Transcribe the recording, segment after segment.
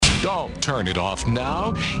Don't turn it off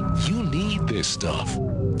now. You need this stuff.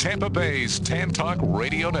 Tampa Bay's Tan Talk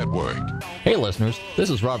Radio Network. Hey listeners,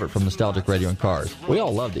 this is Robert from Nostalgic Radio and Cars. We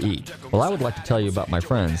all love to eat. Well, I would like to tell you about my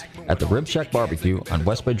friends at the Rib Shack Barbecue on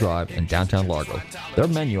West Bay Drive in downtown Largo. Their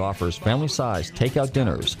menu offers family-sized takeout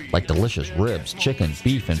dinners like delicious ribs, chicken,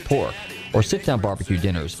 beef, and pork, or sit-down barbecue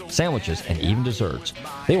dinners, sandwiches, and even desserts.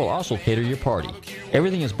 They will also cater your party.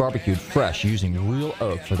 Everything is barbecued fresh using real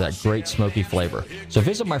oak for that great smoky flavor. So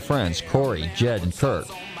visit my friends Corey, Jed, and Kurt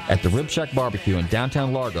at the Rib Shack Barbecue in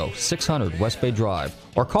downtown Largo, 600 West Bay Drive,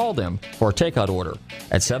 or call them for a takeout order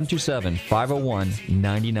at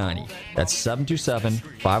 727-501-9090. That's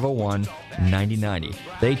 727-501-9090.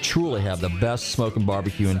 They truly have the best smoking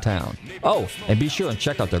barbecue in town. Oh, and be sure and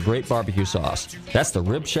check out their great barbecue sauce. That's the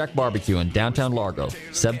Rib Shack Barbecue in downtown Largo,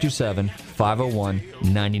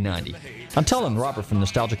 727-501-9090. I'm telling Robert from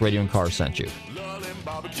Nostalgic Radio and Cars sent you.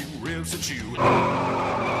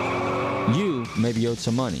 You may be owed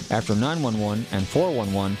some money. After 911 and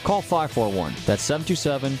 411, call 541. That's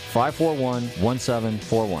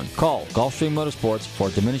 727-541-1741. Call Gulfstream Motorsports for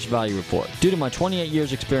a diminished value report. Due to my 28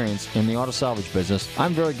 years experience in the auto salvage business,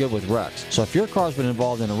 I'm very good with wrecks. So if your car's been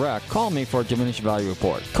involved in a wreck, call me for a diminished value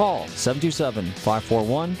report. Call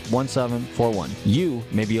 727-541-1741. You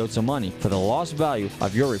may be owed some money for the lost value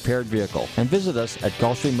of your repaired vehicle. And visit us at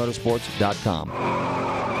GulfstreamMotorsports.com.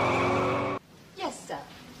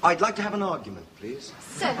 I'd like to have an argument, please.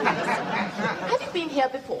 Certainly, sir. Have you been here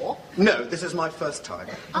before? No, this is my first time.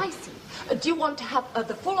 I see. Do you want to have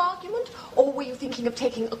the full argument, or were you thinking of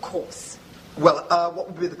taking a course? Well, what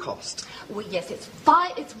would be the cost? Well, yes, it's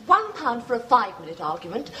 £1 for a 5-minute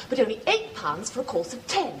argument, but only £8 for a course of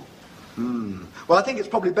 10. Well, I think it's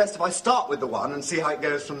probably best if I start with the one and see how it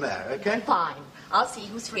goes from there, okay? Fine. I'll see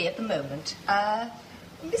who's free at the moment.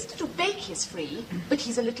 Mr. Dubake is free, but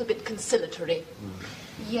he's a little bit conciliatory.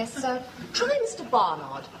 Yes, sir. Try Mr.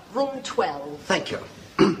 Barnard, room 12. Thank you.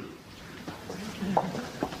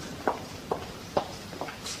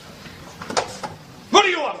 What do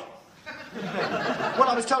you want? Well,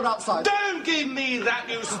 I was told outside. Don't give me that,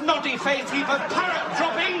 you snotty-faced heap of parrot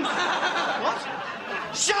droppings! What?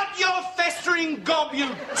 Shut your festering gob,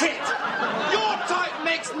 you tit! Your type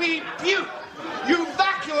makes me puke! You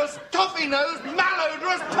vacuous, toffee-nosed,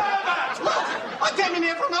 malodorous pervert! Look! I came in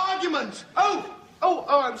here for an argument! Oh,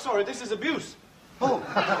 I'm sorry, this is abuse. Oh,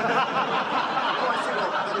 I see.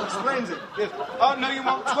 Well, that explains it. Yes. Oh, no, you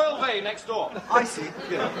want 12A next door. I see.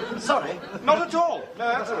 Yeah. Sorry. Not at all. No,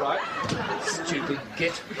 that's all right. Stupid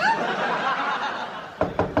git.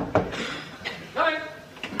 Coming.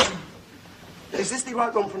 Is this the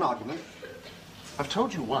right room for an argument? I've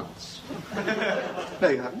told you once. No,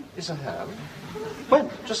 you haven't. Yes, I have.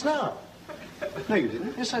 When? Just now. No, you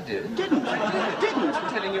didn't. Yes, I did. Didn't. Didn't. I'm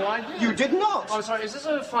telling you I did. You did not. Oh, I'm sorry, is this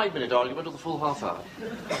a 5-minute argument or the full half hour?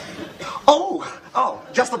 Oh,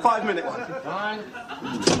 just the 5-minute one. Fine.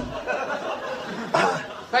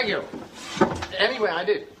 Thank you. Anyway, I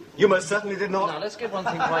did. You most certainly did not. Now, let's get one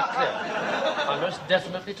thing quite clear. I most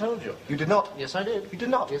definitely told you. You did not. Yes, I did. You did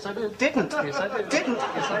not. Yes, I did. Didn't. Yes, I did. Didn't.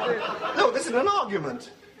 Yes, I did. No, this isn't an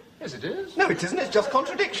argument. Yes, it is. No, it isn't. It's just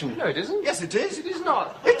contradiction. No, it isn't. Yes, it is. It is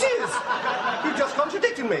not. It is. You just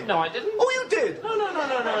contradicted me. No, I didn't. Oh, you did. No.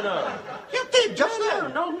 You did just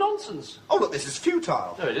then. No, nonsense. Oh, look, this is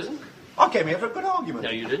futile. No, it isn't. I came here for a good argument.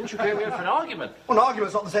 No, you didn't. You came here for an argument. Well, an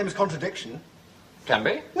argument's not the same as contradiction. Can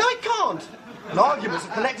be. No, it can't. An argument's a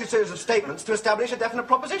connected series of statements to establish a definite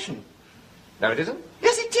proposition. No, it isn't.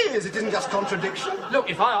 Yes, it is. It isn't just contradiction.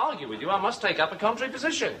 Look, if I argue with you, I must take up a contrary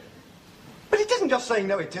position. But it isn't just saying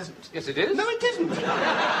no, it isn't. Yes, it is. No, it isn't.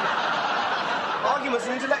 Argument's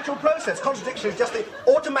an intellectual process. Contradiction is just the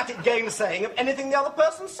automatic gainsaying of anything the other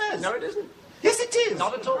person says. No, it isn't. Yes, it is.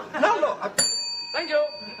 Not at all. No, look. Thank you.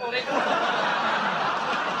 Morning.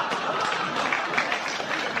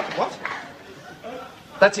 What?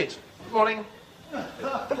 That's it. Morning.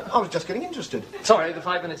 But I was just getting interested. Sorry, the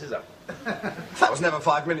 5 minutes is up. That was never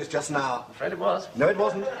 5 minutes just now. I'm afraid it was. No, it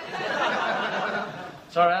wasn't.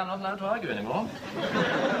 Sorry, I'm not allowed to argue anymore.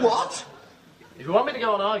 What? If you want me to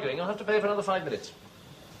go on arguing, I'll have to pay for another 5 minutes.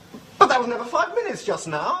 But that was never 5 minutes just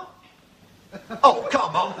now. Oh,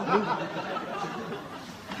 come on.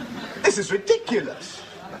 This is ridiculous.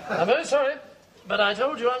 I'm very sorry, but I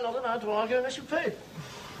told you I'm not allowed to argue unless you pay.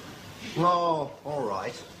 Oh, all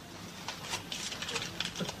right.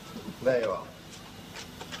 There you are.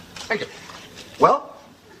 Thank you. Well?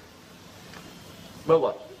 Well,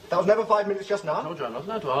 what? That was never 5 minutes just I now. told you I'm not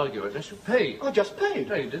allowed to argue unless you pay. I just paid.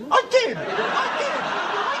 No, you didn't. I did. I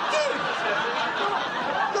did.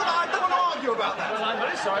 No, I don't want to argue about that. Well, I'm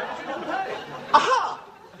very sorry, but you didn't pay. Aha!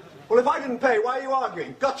 Well, if I didn't pay, why are you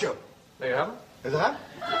arguing? Got you. There you have it. Is that?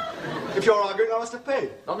 If you're arguing, I must have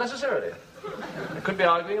paid. Not necessarily. I could be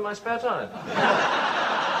arguing in my spare time.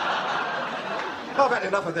 I've had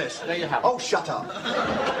enough of this. There you have it. Oh, shut up.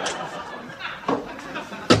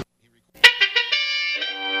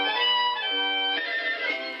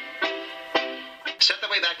 Set the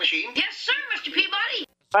Wayback Machine. Yes, sir, Mr. Peabody.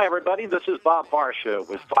 Hi, everybody. This is Bob Barsha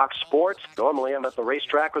with Fox Sports. Normally, I'm at the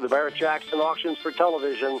racetrack or the Barrett-Jackson auctions for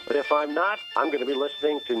television. But if I'm not, I'm going to be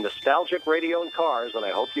listening to Nostalgic Radio and Cars, and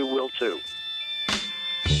I hope you will, too.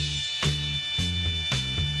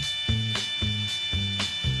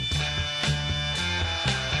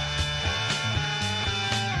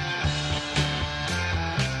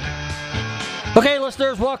 Okay,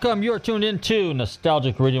 listeners, welcome. You are tuned in to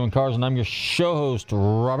Nostalgic Radio and Cars, and I'm your show host,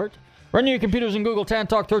 Robert. Run your computers in Google,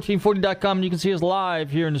 TanTalk1340.com, and you can see us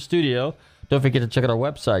live here in the studio. Don't forget to check out our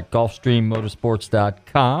website,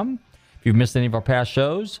 GulfstreamMotorsports.com. If you've missed any of our past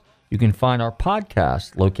shows, you can find our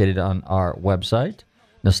podcast located on our website,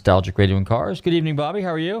 Nostalgic Radio and Cars. Good evening, Bobby. How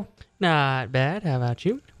are you? Not bad. How about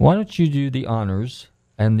you? Why don't you do the honors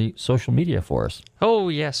and the social media for us? Oh,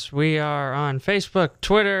 yes. We are on Facebook,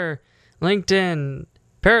 Twitter, LinkedIn,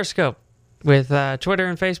 Periscope, with Twitter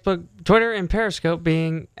and Periscope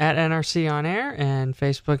being at NRC On Air, and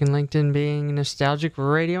Facebook and LinkedIn being Nostalgic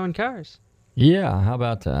Radio and Cars. Yeah, how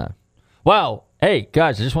about that? Wow. Hey,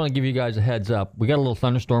 guys, I just want to give you guys a heads up. We got a little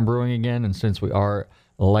thunderstorm brewing again, and since we are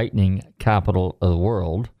lightning capital of the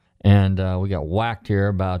world, and we got whacked here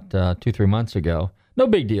about 2-3 months ago, no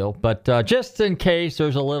big deal, but just in case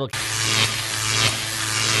there's a little...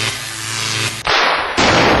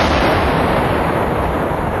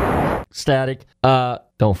 static,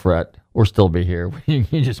 don't fret. We'll still be here.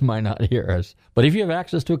 You just might not hear us. But if you have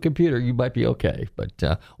access to a computer, you might be okay. But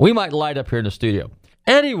we might light up here in the studio.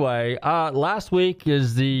 Anyway, last week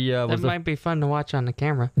is the... that might be fun to watch on the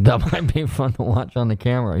camera. That might be fun to watch on the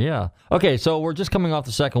camera, yeah. Okay, so we're just coming off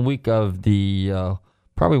the second week of the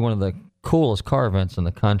probably one of the coolest car events in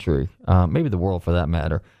the country, maybe the world for that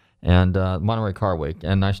matter, and Monterey Car Week.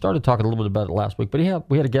 And I started talking a little bit about it last week, but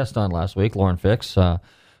we had a guest on last week, Lauren Fix,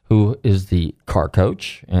 who is the car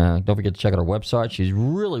coach. Don't forget to check out her website. She's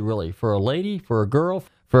really, for a lady, for a girl,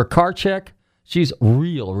 for a car check, she's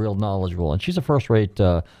real knowledgeable. And she's a first-rate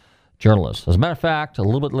journalist. As a matter of fact, a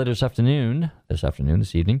little bit later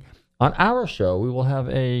this evening, on our show, we will have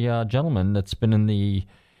a gentleman that's been in the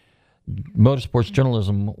motorsports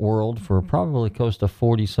journalism world for probably close to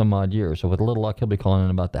 40-some-odd years. So with a little luck, he'll be calling in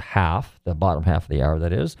about the bottom half of the hour,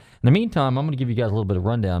 that is. In the meantime, I'm going to give you guys a little bit of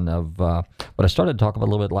rundown of what I started to talk about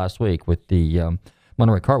a little bit last week with the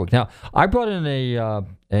Monterey Car Week. Now, I brought in a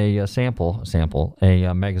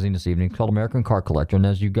magazine this evening called American Car Collector, and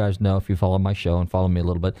as you guys know, if you follow my show and follow me a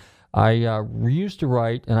little bit, I used to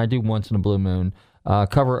write, and I do once in a blue moon,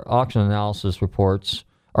 cover auction analysis reports,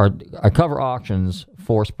 or I cover auctions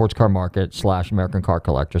for Sports Car Market / American Car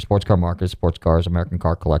Collector. Sports Car Market, Sports Cars, American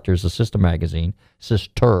Car Collector is a sister magazine,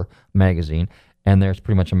 and there's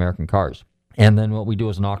pretty much American cars. And then what we do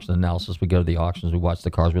is an auction analysis. We go to the auctions, we watch the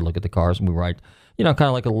cars, we look at the cars, and we write, kind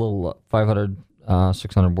of like a little 500,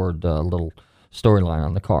 600-word little storyline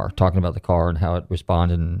on the car, talking about the car and how it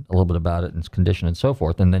responded and a little bit about it and its condition and so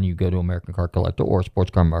forth. And then you go to American Car Collector or Sports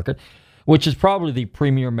Car Market, which is probably the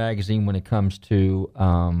premier magazine when it comes to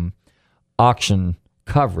auction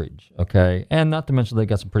coverage, okay? And not to mention they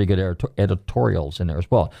got some pretty good editorials in there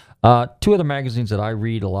as well. Two other magazines that I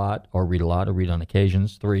read on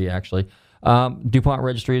occasions, 3 actually. DuPont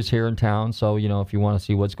Registry is here in town, so, if you want to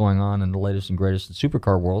see what's going on in the latest and greatest in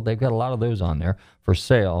supercar world, they've got a lot of those on there for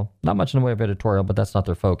sale. Not much in the way of editorial, but that's not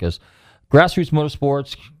their focus. Grassroots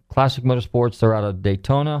Motorsports, Classic Motorsports, they're out of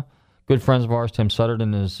Daytona. Good friends of ours, Tim Sutter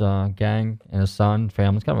and his gang and his son,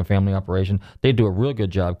 family. It's kind of a family operation. They do a real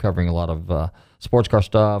good job covering a lot of sports car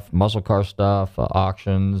stuff, muscle car stuff,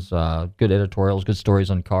 auctions, good editorials, good stories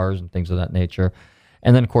on cars and things of that nature.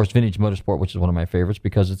 And then, of course, Vintage Motorsport, which is one of my favorites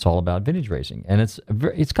because it's all about vintage racing. And it's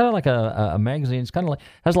kind of like a magazine. It's kind of like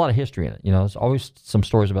has a lot of history in it. There's always some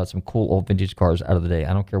stories about some cool old vintage cars out of the day.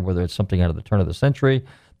 I don't care whether it's something out of the turn of the century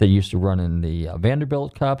that used to run in the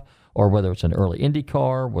Vanderbilt Cup, or whether it's an early Indy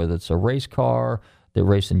car, whether it's a race car that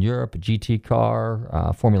raced in Europe, a GT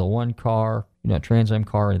car, Formula One car, Trans Am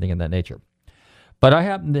car, anything of that nature. But I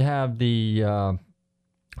happen to have the,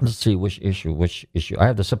 let's see, which issue. I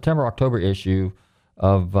have the September-October issue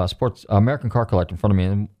of Sports American Car Collector in front of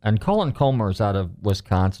me. And Colin Colmer is out of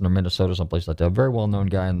Wisconsin or Minnesota, someplace like that. A very well-known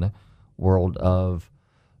guy in the world of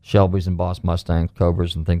Shelbys and Boss Mustangs,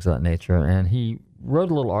 Cobras, and things of that nature. And he wrote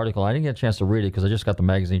a little article. I didn't get a chance to read it because I just got the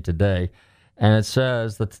magazine today, and it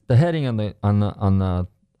says that the heading on the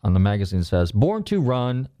on the magazine says, Born to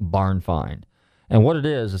Run, Barn Find. And what it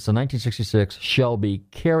is, it's a 1966 Shelby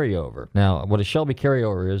carryover. Now, what a Shelby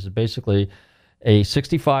carryover is basically a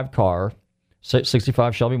 65 car,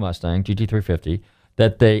 65 Shelby Mustang, GT350,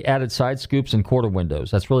 that they added side scoops and quarter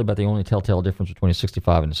windows. That's really about the only telltale difference between a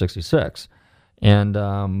 65 and a 66. And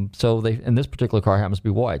so in this particular car happens to be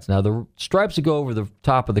whites. Now, the stripes that go over the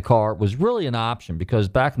top of the car was really an option because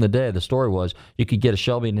back in the day, the story was you could get a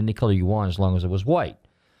Shelby in any color you want as long as it was white.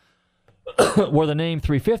 Where the name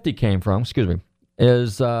 350 came from,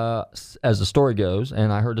 is, as the story goes,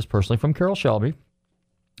 and I heard this personally from Carroll Shelby,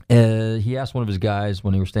 he asked one of his guys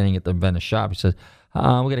when he was standing at the Venice shop, he said, we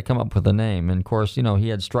got to come up with a name. And, of course, you know, he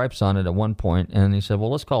had stripes on it at one point, and he said,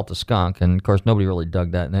 well, let's call it the Skunk. And, of course, nobody really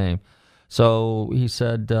dug that name. So he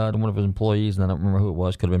said to one of his employees, and I don't remember who it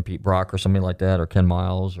was, could have been Pete Brock or somebody like that, or Ken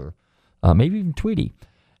Miles, or maybe even Tweety.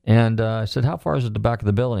 And I said, how far is it to the back of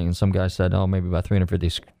the building? And some guy said, maybe about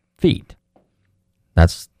 350 feet.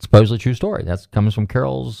 That's supposedly a true story. That comes from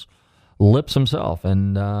Carroll's lips himself,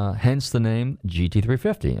 and hence the name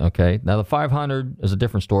GT350. Okay, now the 500 is a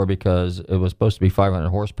different story because it was supposed to be 500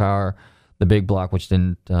 horsepower, the big block, which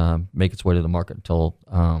didn't make its way to the market until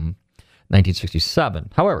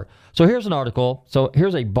 1967. However, so here's an article. So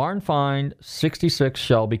here's a barn find 66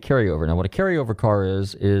 Shelby carryover. Now, what a carryover car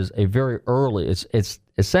is a very early. It's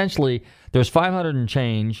essentially there's 500 and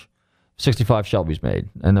change 65 Shelbys made,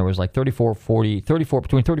 and there was like between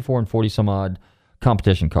 34 and 40 some odd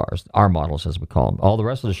competition cars, our models as we call them. All the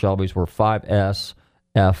rest of the Shelbys were 5S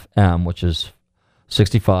FM, which is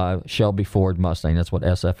 65 Shelby Ford Mustang. That's what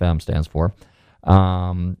SFM stands for.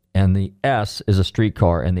 And the S is a street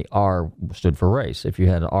car, and the R stood for race, if you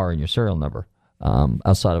had an R in your serial number,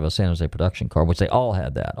 outside of a San Jose production car, which they all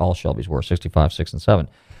had that. All Shelbys were 65, 6, and 7.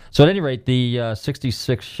 So at any rate, the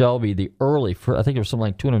 66 Shelby, the early, I think there was something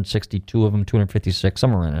like 262 of them, 256,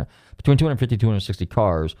 somewhere in there, between 250 and 260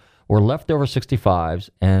 cars, were leftover 65s,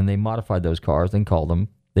 and they modified those cars and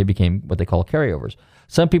they became what they call carryovers.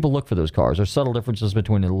 Some people look for those cars. There's subtle differences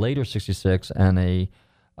between a later 66 and a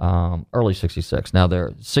early 66. Now,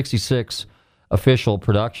 their 66 official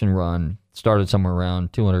production run started somewhere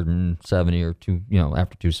around 270 or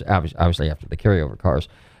obviously after the carryover cars.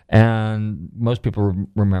 And most people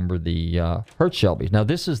remember the Hertz Shelbys. Now,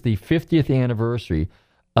 this is the 50th anniversary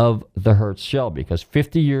of the Hertz Shelby, because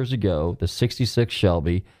 50 years ago, the 66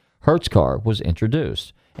 Shelby Hertz car was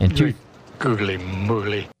introduced. Googly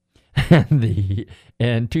moogly.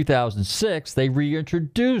 In 2006, they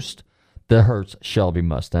reintroduced the Hertz Shelby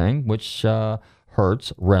Mustang, which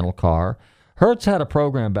Hertz rental car. Hertz had a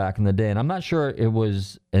program back in the day, and I'm not sure it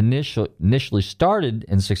was initially started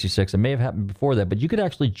in 66. It may have happened before that, but you could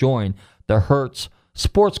actually join the Hertz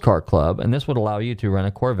Sports Car Club, and this would allow you to rent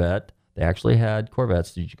a Corvette. They actually had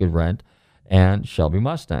Corvettes that you could rent, and Shelby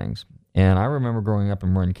Mustangs. And I remember growing up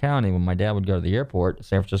in Marin County, when my dad would go to the airport,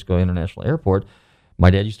 San Francisco International Airport,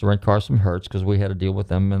 my dad used to rent cars from Hertz because we had a deal with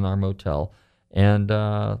them in our motel. And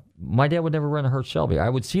my dad would never rent a Hertz Shelby. I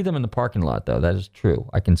would see them in the parking lot, though. That is true.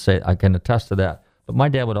 I can attest to that. But my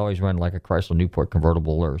dad would always rent like a Chrysler Newport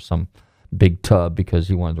convertible or some big tub because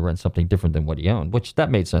he wanted to rent something different than what he owned, which that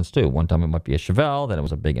made sense, too. One time it might be a Chevelle, then it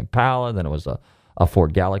was a big Impala, then it was a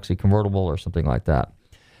Ford Galaxy convertible or something like that.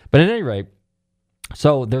 But at any rate,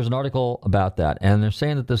 so there's an article about that, and they're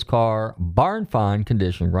saying that this car, barn find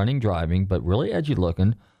condition, running, driving, but really edgy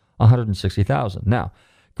looking, $160,000. Now,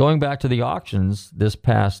 going back to the auctions this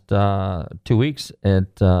past 2 weeks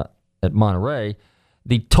at Monterey,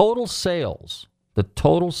 the total sales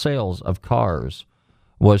of cars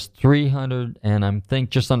was $300 and I think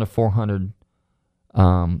just under $400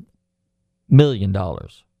 million.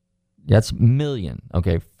 That's million,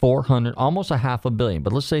 okay, 400, almost a $500 million,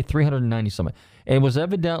 but let's say 390 something. And it was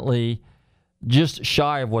evidently just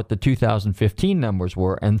shy of what the 2015 numbers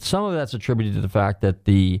were, and some of that's attributed to the fact that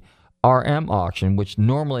the RM auction, which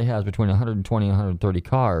normally has between 120 and 130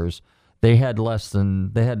 cars, they had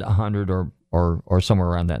 100 or somewhere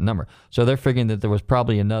around that number. So they're figuring that there was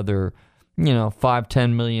probably another, 5,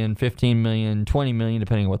 10 million, 15 million, 20 million,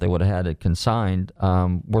 depending on what they would have had it consigned,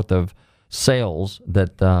 worth of sales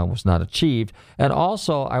that was not achieved. And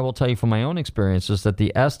also, I will tell you from my own experiences that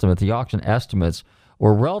the auction estimates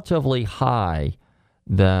were relatively high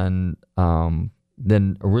than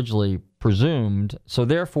originally presumed. So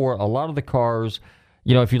therefore, a lot of the cars,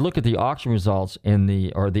 if you look at the auction results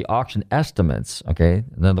the auction estimates, okay,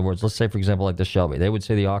 in other words, let's say, for example, like the Shelby, they would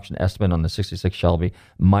say the auction estimate on the 66 Shelby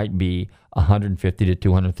might be $150,000 to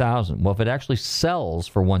 $200,000. Well, if it actually sells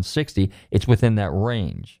for $160,000, it's within that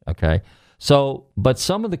range, okay? So, but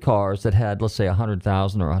some of the cars that had, let's say,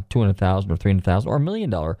 $100,000 or $200,000 or $300,000 or $1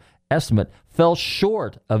 million estimate fell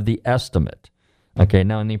short of the estimate. Okay,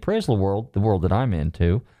 now in the appraisal world, the world that I'm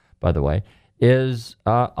into, by the way, is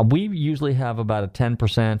we usually have about a 10%,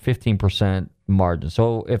 15% margin.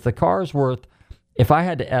 So if the car is worth, if I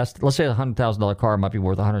had to estimate, let's say a $100,000 car might be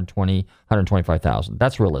worth $120,000, $125,000.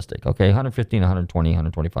 That's realistic, okay? $115,000,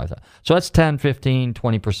 $120,000, $125,000. So that's 10, 15,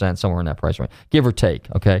 20%, somewhere in that price range, give or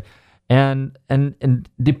take, okay? And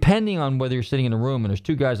depending on whether you're sitting in a room and there's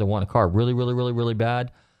two guys that want a car really, really, really, really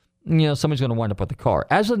bad, somebody's going to wind up with the car.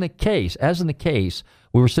 As in the case,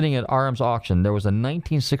 we were sitting at RM's auction. There was a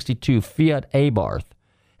 1962 Fiat Abarth,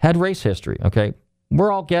 had race history, okay?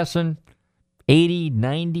 We're all guessing 80,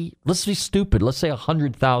 90, let's be stupid, let's say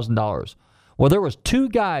 $100,000. Well, there was two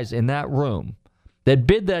guys in that room that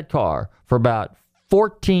bid that car for about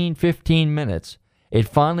 14, 15 minutes. It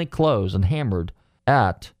finally closed and hammered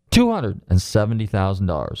at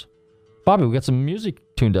 $270,000. Bobby, we got some music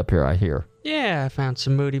tuned up here, I hear. Yeah, I found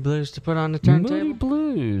some Moody Blues to put on the turntable. Moody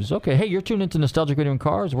Blues. Okay, hey, you're tuned into Nostalgic Radio and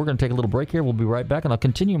Cars. We're going to take a little break here. We'll be right back, and I'll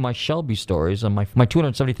continue my Shelby stories and my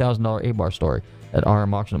 $270,000 A-Bar story at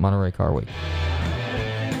RM Auction at Monterey Car Week.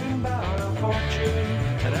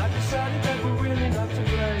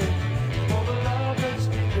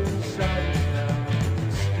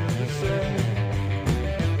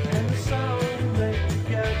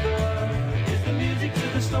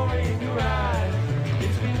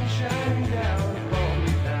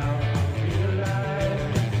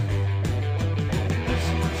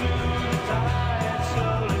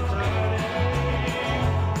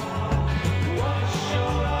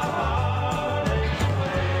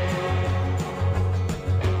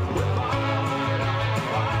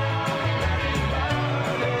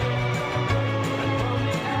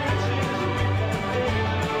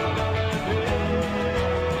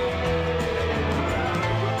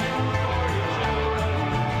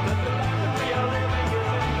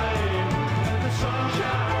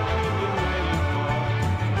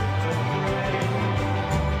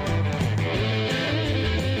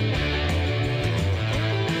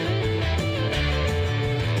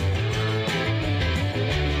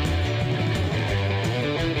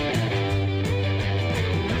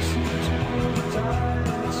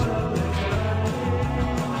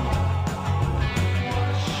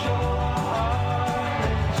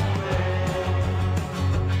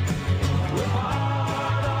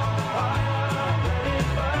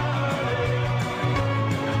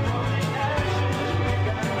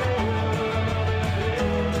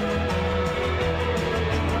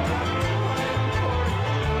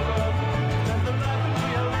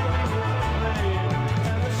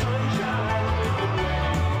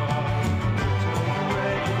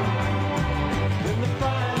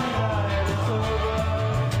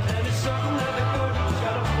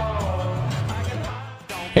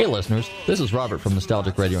 Hey listeners, this is Robert from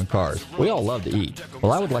Nostalgic Radio and Cars. We all love to eat.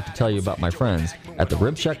 Well, I would like to tell you about my friends at the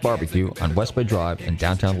Rib Shack Barbecue on West Bay Drive in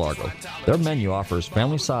downtown Largo. Their menu offers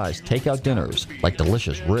family-sized takeout dinners like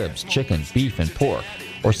delicious ribs, chicken, beef, and pork,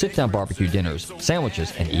 or sit-down barbecue dinners,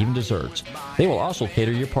 sandwiches, and even desserts. They will also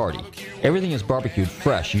cater your party. Everything is barbecued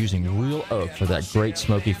fresh using real oak for that great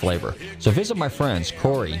smoky flavor. So visit my friends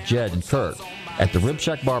Corey, Jed, and Kurt at the Rib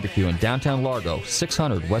Shack Barbecue in downtown Largo,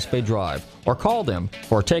 600 West Bay Drive, or call them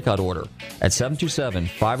for a takeout order at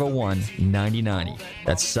 727-501-9090.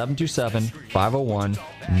 That's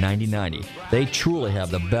 727-501-9090. They truly have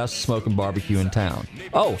the best smoking barbecue in town.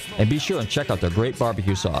 Oh, and be sure and check out their great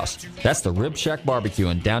barbecue sauce. That's the Rib Shack Barbecue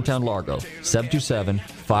in downtown Largo,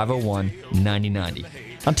 727-501-9090.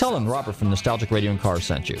 I'm telling Robert from Nostalgic Radio and Cars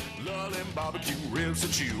sent you.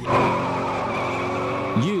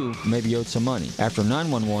 You may be owed some money. After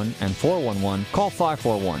 911 and 411, call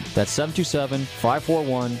 541. That's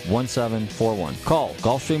 727-541-1741. Call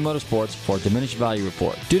Gulfstream Motorsports for a diminished value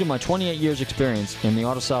report. Due to my 28 years experience in the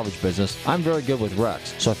auto salvage business, I'm very good with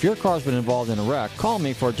wrecks. So if your car's been involved in a wreck, call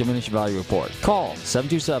me for a diminished value report. Call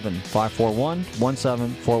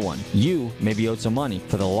 727-541-1741. You may be owed some money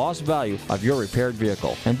for the lost value of your repaired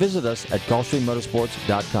vehicle. And visit us at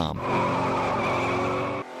GulfstreamMotorsports.com.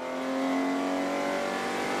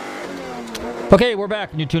 Okay, we're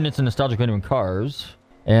back. You tuned into Nostalgic Radio and Cars.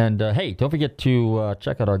 And, hey, don't forget to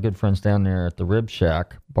check out our good friends down there at the Rib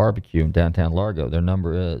Shack Barbecue in downtown Largo. Their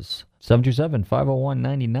number is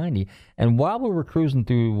 727-501-9090. And while we were cruising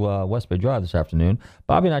through West Bay Drive this afternoon,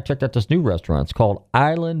 Bobby and I checked out this new restaurant. It's called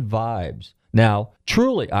Island Vibes. Now,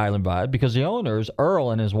 truly Island Vibe, because the owners,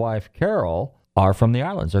 Earl and his wife, Carol, are from the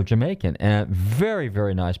islands. They're Jamaican, and very,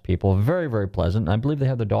 very nice people, very, very pleasant. I believe they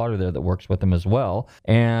have their daughter there that works with them as well,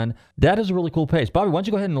 and that is a really cool place. Bobby, why don't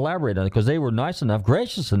you go ahead and elaborate on it, because they were nice enough,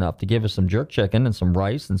 gracious enough to give us some jerk chicken and some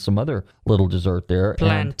rice and some other little dessert there.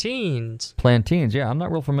 Plantains. Plantains, yeah, I'm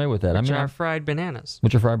not real familiar with that. Which are fried bananas.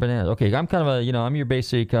 Which are fried bananas. Okay, I'm kind of I'm your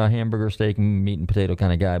basic hamburger, steak, meat, and potato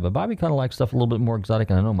kind of guy, but Bobby kind of likes stuff a little bit more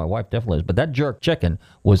exotic, and I know my wife definitely is, but that jerk chicken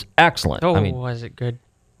was excellent. Oh, was it good?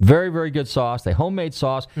 Very, very good sauce. They homemade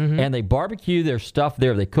sauce, and they barbecue their stuff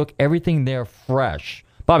there. They cook everything there fresh.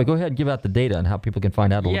 Bobby, go ahead and give out the data on how people can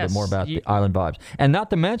find out a little bit more about the Island Vibes. And not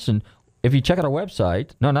to mention, if you check out our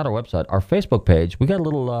website, no, not our website, our Facebook page, we got a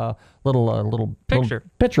little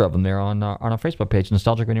picture of them there on our Facebook page,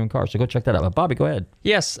 Nostalgic Radio and Cars. So go check that out. But Bobby, go ahead.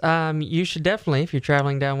 Yes, you should definitely, if you're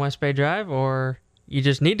traveling down West Bay Drive, or you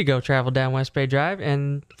just need to go travel down West Bay Drive,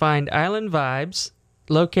 and find Island Vibes,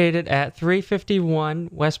 located at 351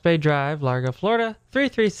 West Bay Drive, Largo, Florida,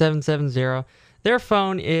 33770. Their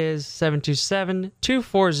phone is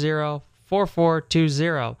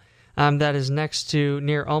 727-240-4420. That is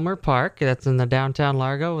near Ulmer Park. That's in the downtown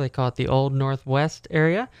Largo. They call it the Old Northwest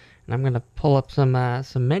area. And I'm going to pull up some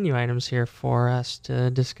menu items here for us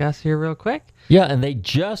to discuss here real quick. Yeah, and they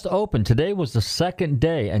just opened. Today was the second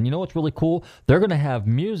day. And you know what's really cool? They're going to have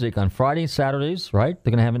music on Friday and Saturdays, right?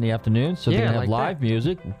 They're going to have it in the afternoon. So they're going to have live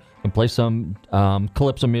music. And play some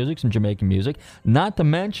calypso music, some Jamaican music. Not to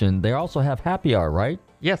mention, they also have happy hour, right?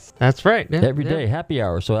 Yes, that's right. Yeah, Every day, happy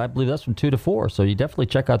hour. So I believe that's from 2 to 4. So you definitely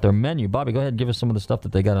check out their menu. Bobby, go ahead and give us some of the stuff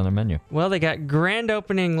that they got on their menu. Well, they got grand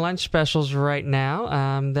opening lunch specials right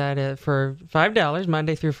now. That is for $5,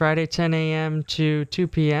 Monday through Friday, 10 a.m. to 2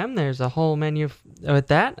 p.m. There's a whole menu with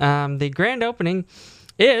that. The grand opening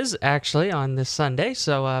is actually on this Sunday.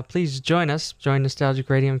 So please join us. Join Nostalgic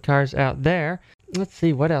Radio and Cars out there. Let's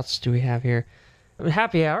see, what else do we have here?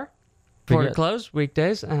 Happy hour, before it close,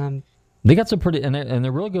 weekdays. They got some pretty, and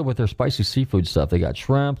they're really good with their spicy seafood stuff. They got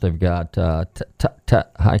shrimp. They've got tilapia.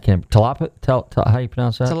 How do you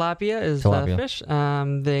pronounce that? Tilapia is the fish.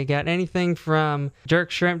 They got anything from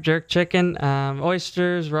jerk shrimp, jerk chicken,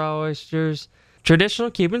 oysters, raw oysters,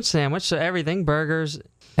 traditional Cuban sandwich. So everything, burgers.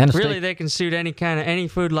 And really, they can suit any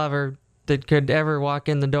food lover that could ever walk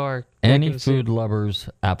in the door. Any food lover's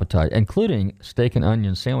appetite, including steak and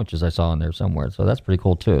onion sandwiches I saw in there somewhere. So that's pretty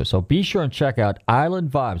cool, too. So be sure and check out Island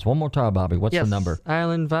Vibes. One more time, Bobby. What's the number?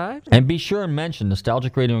 Island Vibes. And be sure and mention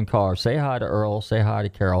Nostalgic Radio and Cars. Say hi to Earl. Say hi to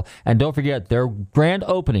Carol. And don't forget, their grand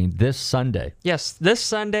opening this Sunday. Yes, this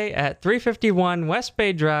Sunday at 351 West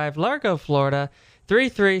Bay Drive, Largo, Florida,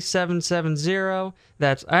 33770.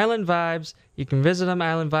 That's Island Vibes. You can visit them,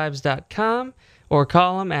 islandvibes.com. Or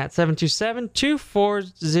call them at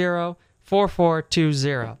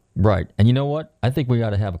 727-240-4420. Right. And you know what? I think we got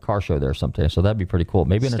to have a car show there sometime, so that'd be pretty cool.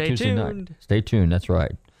 Maybe on a Tuesday night. Stay tuned. That's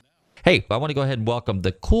right. Hey, I want to go ahead and welcome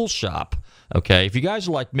the Cool Shop. Okay, if you guys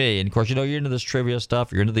are like me, and of course, you're into this trivia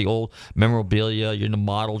stuff, you're into the old memorabilia, you're into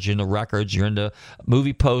models, you're into records, you're into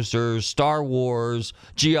movie posters, Star Wars,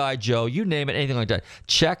 G.I. Joe, you name it, anything like that,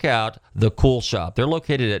 check out the Cool Shop. They're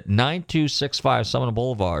located at 9265 Seminole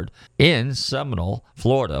Boulevard in Seminole,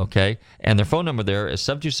 Florida, okay? And their phone number there is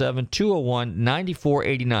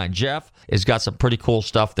 727-201-9489. Jeff has got some pretty cool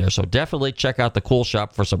stuff there, so definitely check out the Cool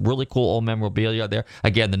Shop for some really cool old memorabilia there.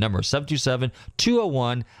 Again, the number is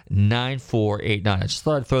 727-201-9489. I just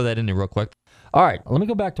thought I'd throw that in there real quick. All right, let me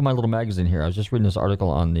go back to my little magazine here. I was just reading this article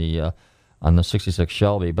on the 66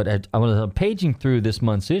 Shelby, but I was paging through this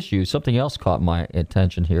month's issue. Something else caught my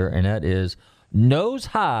attention here, and that is Nose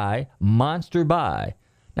High Monster Buy.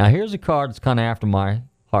 Now, here's a car that's kind of after my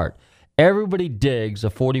heart. Everybody digs a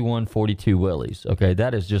 4142 Willys. Okay,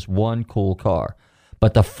 that is just one cool car.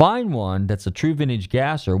 But to find one that's a true vintage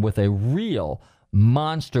gasser with a real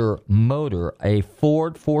monster motor, a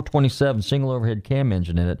Ford 427 single overhead cam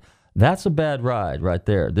engine in it, that's a bad ride right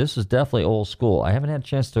there. This is definitely old school. I haven't had a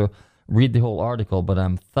chance to read the whole article, but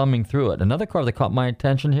I'm thumbing through it. Another car that caught my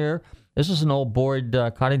attention here, this is an old Boyd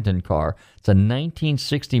Coddington car. It's a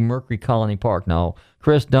 1960 Mercury Colony Park. Now,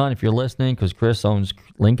 Chris Dunn, if you're listening, because Chris owns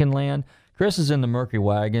Lincoln Land, Chris is in the Mercury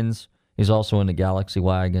wagons. He's also in the Galaxy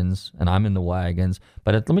wagons, and I'm in the wagons.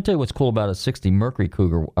 But let me tell you what's cool about a 60 Mercury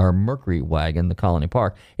Cougar, or Mercury wagon, the Colony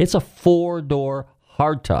Park. It's a 4-door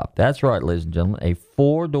hardtop. That's right, ladies and gentlemen, a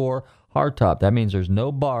 4-door hardtop. That means there's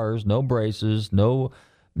no bars, no braces, no,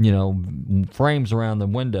 frames around the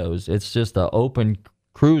windows. It's just an open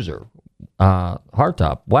cruiser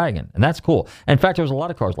hardtop wagon, and that's cool. In fact, there's a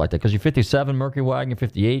lot of cars like that, because your 57 Mercury wagon,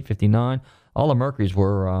 58, 59, all the Mercuries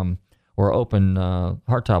were or open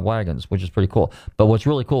hardtop wagons, which is pretty cool. But what's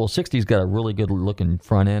really cool, 60's got a really good looking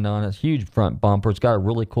front end on it, huge front bumper. It's got a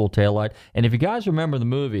really cool taillight. And if you guys remember the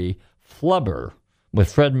movie Flubber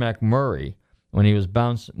with Fred MacMurray, when he was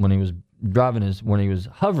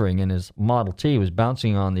hovering in his Model T, he was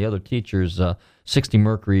bouncing on the other teacher's 60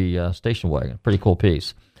 Mercury station wagon. Pretty cool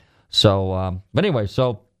piece. So, but anyway,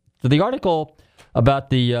 so the article about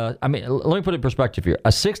the, let me put it in perspective here.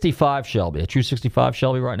 A 65 Shelby, a true 65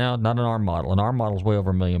 Shelby right now, not an ARM model. An ARM model is way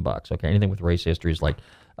over $1 million. Okay, anything with race history is like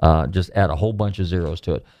just add a whole bunch of zeros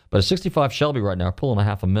to it. But a 65 Shelby right now are pulling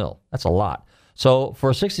 $500,000. That's a lot. So for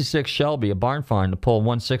a 66 Shelby, a barn find to pull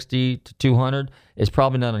 160 to 200 is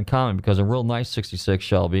probably not uncommon, because a real nice 66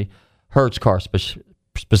 Shelby, Hertz car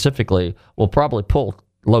specifically, will probably pull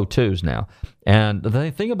low twos now. And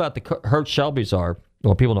the thing about the Hertz Shelbys are,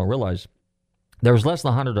 well, people don't realize, there was less than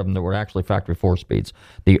 100 of them that were actually factory 4-speeds.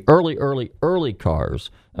 The early cars,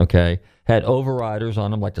 okay, had overriders on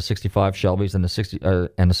them, like the 65 Shelbys and the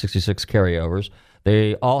 66 carryovers.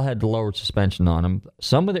 They all had the lowered suspension on them.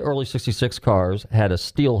 Some of the early 66 cars had a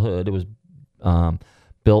steel hood. It was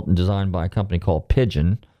built and designed by a company called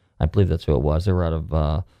Pigeon. I believe that's who it was. They were out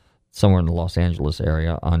of somewhere in the Los Angeles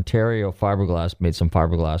area. Ontario Fiberglass made some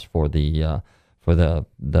fiberglass for the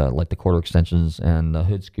like the quarter extensions and the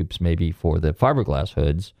hood scoops, maybe for the fiberglass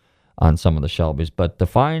hoods on some of the Shelbys. But to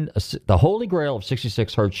find the holy grail of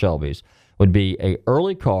 66 Hertz Shelbys would be a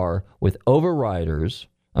early car with overriders,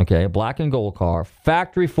 okay, a black and gold car,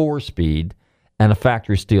 factory 4-speed, and a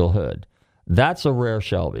factory steel hood. That's a rare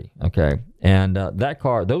Shelby, okay? And that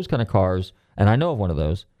car, those kind of cars, and I know of one of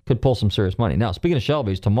those, could pull some serious money. Now, speaking of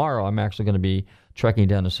Shelbys, tomorrow I'm actually going to be trekking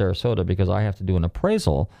down to Sarasota because I have to do an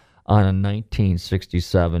appraisal on a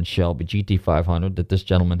 1967 Shelby GT500 that this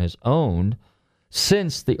gentleman has owned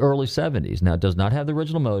since the early 70s. Now, it does not have the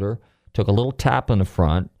original motor, took a little tap in the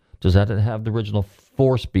front, does not have the original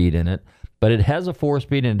 4-speed in it, but it has a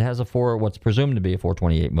 4-speed, and it has what's presumed to be a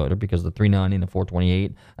 428 motor, because the 390 and the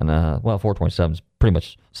 428 and 427 is pretty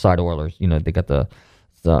much side oilers. You know, they got the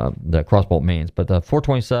crossbolt mains, but the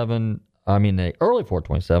 427, the early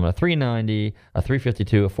 427, a 390, a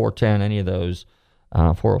 352, a 410, any of those,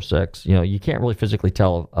 406, you know, you can't really physically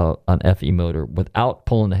tell an FE motor without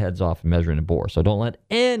pulling the heads off and measuring the bore. So don't let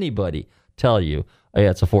anybody tell you, hey,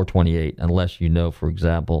 it's a 428, unless you know, for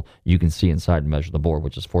example, you can see inside and measure the bore,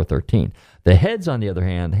 which is 413. The heads, on the other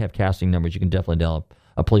hand, they have casting numbers. You can definitely tell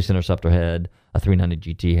a Police Interceptor head, a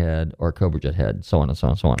 390 GT head, or a Cobra Jet head, so on and so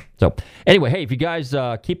on and so on. So anyway, hey, if you guys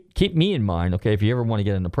keep me in mind, okay, if you ever want to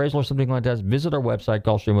get an appraisal or something like that, visit our website,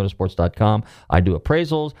 GulfstreamMotorsports.com. I do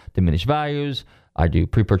appraisals, diminished values, I do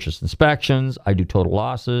pre-purchase inspections, I do total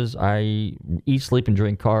losses, I eat, sleep, and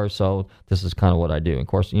drink cars, so this is kind of what I do. Of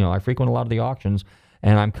course, you know, I frequent a lot of the auctions,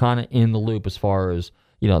 and I'm kind of in the loop as far as,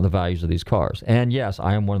 you know, the values of these cars. And yes,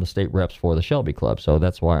 I am one of the state reps for the Shelby Club, so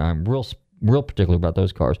that's why I'm real particular about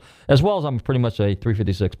those cars, as well as I'm pretty much a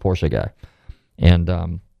 356 Porsche guy. And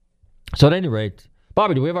so at any rate,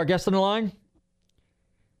 Bobby, do we have our guest on the line?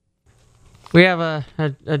 We have a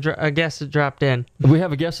guest that dropped in. We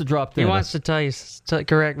have a guest that dropped in. He wants to tell you,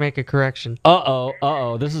 make a correction.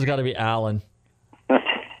 This has got to be Alan.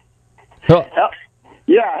 Yeah,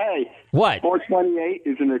 hey. What? 428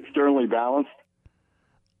 isn't externally balanced.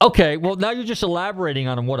 Okay, well, now you're just elaborating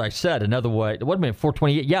on what I said. Another way, wait a minute,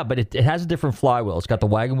 428, yeah, but it has a different flywheel. It's got the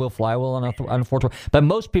wagon wheel flywheel on a 420. But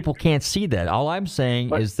most people can't see that. All I'm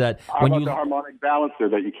saying is that when you... the harmonic balancer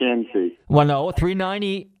that you can see? Well, no, a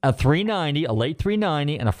 390, a late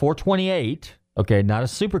 390, and a 428, okay, not a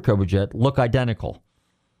Super Cobra Jet, look identical.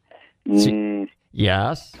 See,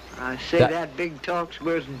 yes. I say that big talk's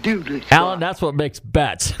worth doodly. Alan, that's what makes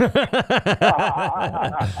bets.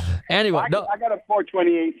 Anyway, I got a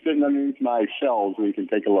 428 sitting underneath my shelves where you can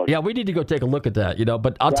take a look. Yeah, we need to go take a look at that, you know.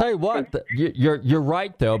 But I'll tell you what, you're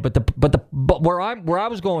right though. But where I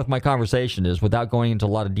was going with my conversation is, without going into a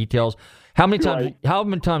lot of details, how many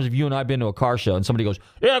times have you and I been to a car show and somebody goes,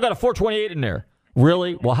 "Yeah, I got a 428 in there."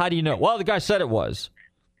 Really? Well, how do you know? Well, the guy said it was.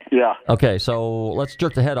 Yeah. Okay, so let's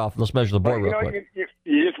jerk the head off. Let's measure the board real quick.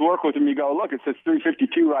 You just work with him. You go, look, it says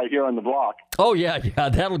 352 right here on the block. Oh, yeah,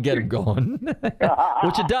 that'll get him going.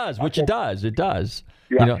 Which it does. It does.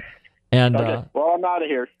 Yeah. You know, and, okay. Well, I'm out of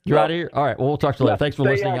here. You're out of here? All right, well, we'll talk to you later. Thanks for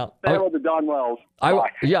listening. Stay with the Don Wells. I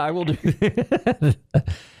will do.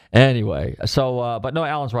 Anyway, so, but no,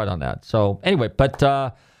 Alan's right on that. So, anyway,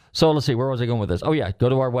 so let's see, where was I going with this? Oh, yeah, go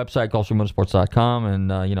to our website, GulfstreamMotorsports.com, and,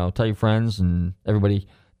 tell your friends and everybody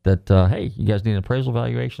that, hey, you guys need an appraisal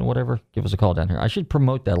valuation or whatever, give us a call down here. I should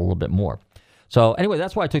promote that a little bit more. So anyway,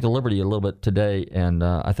 that's why I took the liberty a little bit today, and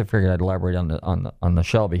I figured I'd elaborate on the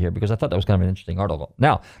Shelby here because I thought that was kind of an interesting article.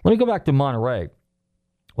 Now, let me go back to Monterey.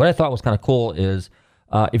 What I thought was kind of cool is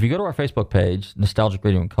if you go to our Facebook page, Nostalgic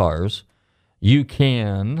Radio and Cars, you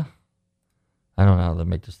can. I don't know how to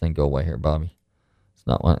make this thing go away here, Bobby. It's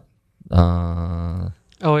not what.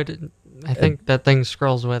 It didn't. I think that thing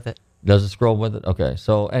scrolls with it. Does it scroll with it? Okay.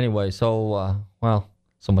 So anyway, so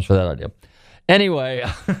much for that idea. Anyway,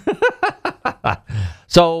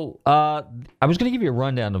 so I was going to give you a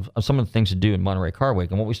rundown of some of the things to do in Monterey Car Week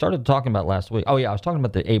and what we started talking about last week. Oh yeah, I was talking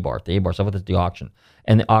about the A-Bar stuff with the auction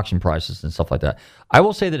and the auction prices and stuff like that. I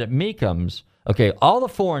will say that at Mecum's, okay, all the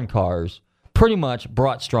foreign cars pretty much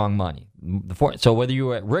brought strong money. So whether you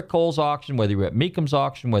were at Rick Cole's auction, whether you were at Mecum's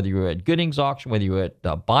auction, whether you were at Gooding's auction, whether you were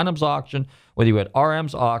at Bonham's auction, whether you were at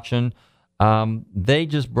RM's auction, they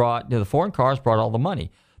just brought, the foreign cars brought all the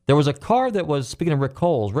money. There was a car that was, speaking of Rick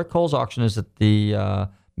Cole's auction is at the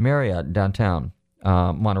Marriott downtown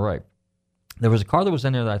Monterey. There was a car that was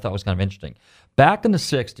in there that I thought was kind of interesting. Back in the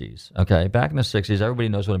 60s, everybody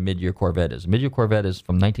knows what a mid-year Corvette is. A mid-year Corvette is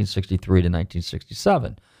from 1963 to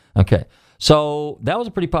 1967. Okay, so that was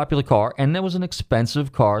a pretty popular car, and that was an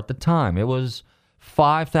expensive car at the time. It was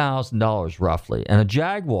 $5,000 roughly, and a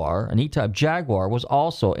Jaguar, an E-Type Jaguar, was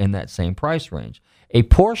also in that same price range. A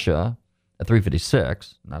Porsche, a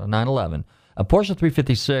 356, not a 911, a Porsche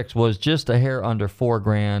 356 was just a hair under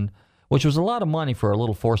 $4,000, which was a lot of money for a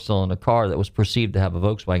little four-cylinder car that was perceived to have a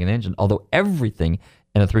Volkswagen engine, although everything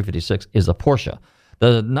in a 356 is a Porsche.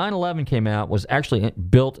 The 911 came out, was actually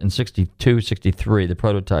built in 62, 63, the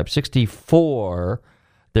prototype. 64,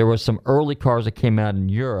 there was some early cars that came out in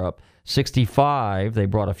Europe. 65, they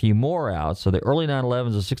brought a few more out. So the early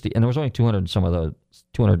 911s are 60, and there was only 200 and some of those,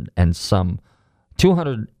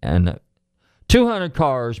 200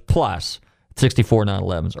 cars plus 64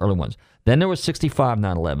 911s, early ones. Then there was 65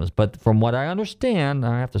 911s. But from what I understand,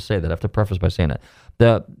 I have to say that, I have to preface by saying that,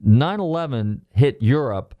 the 911 hit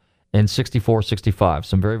Europe in 64, 65.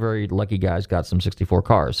 Some very, very lucky guys got some 64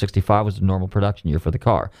 cars. 65 was the normal production year for the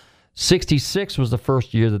car. 66 was the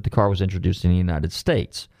first year that the car was introduced in the United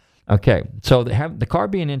States. Okay, so the car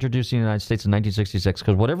being introduced in the United States in 1966,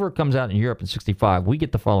 because whatever comes out in Europe in 65, we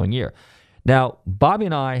get the following year. Now, Bobby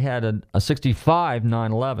and I had a 65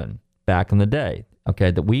 911 back in the day,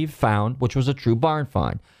 okay, that we found, which was a true barn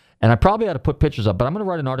find. And I probably ought to put pictures up, but I'm going to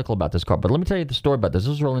write an article about this car. But let me tell you the story about this.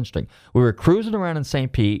 This is real interesting. We were cruising around in St.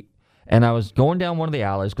 Pete, and I was going down one of the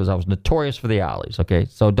alleys because I was notorious for the alleys, okay?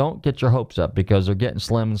 So don't get your hopes up because they're getting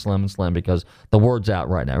slim and slim and slim because the word's out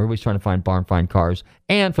right now. Everybody's trying to find barn find cars.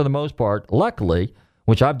 And for the most part, luckily,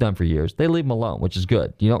 which I've done for years, they leave them alone, which is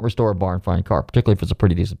good. You don't restore a barn find car, particularly if it's a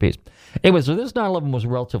pretty decent piece. Anyway, so this 911 was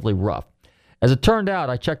relatively rough. As it turned out,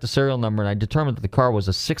 I checked the serial number and I determined that the car was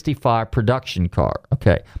a 65 production car.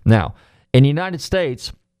 Okay, now, in the United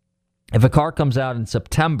States, if a car comes out in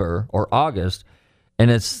September or August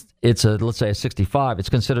and it's a, let's say, a 65, it's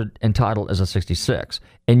considered entitled as a 66.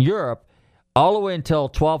 In Europe, all the way until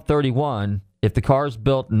 12/31, if the car is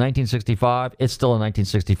built in 1965, it's still a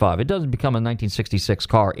 1965. It doesn't become a 1966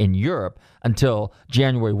 car in Europe until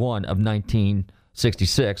January 1 of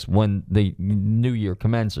 1966 when the new year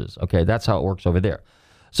commences. Okay, that's how it works over there.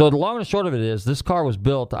 So the long and short of it is this car was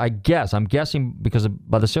built, I'm guessing because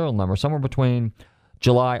by the serial number, somewhere between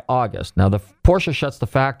July, August. Now, the Porsche shuts the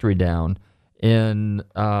factory down in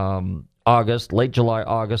August, late July,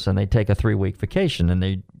 August, and they take a 3-week vacation and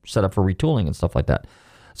they set up for retooling and stuff like that.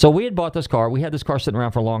 So we had bought this car. We had this car sitting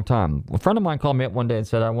around for a long time. A friend of mine called me up one day and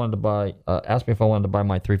said asked me if I wanted to buy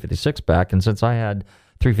my 356 back. And since I had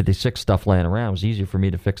 356 stuff laying around, it was easier for me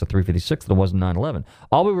to fix a 356 than it was a 911.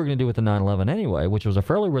 All we were going to do with the 911 anyway, which was a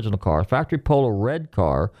fairly original car, factory Polo red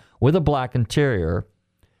car with a black interior,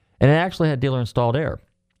 and it actually had dealer installed air.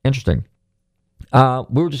 Interesting.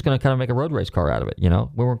 We were just going to kind of make a road race car out of it, you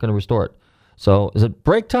know? We weren't going to restore it. So is it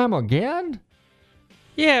break time again?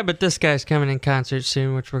 Yeah, but this guy's coming in concert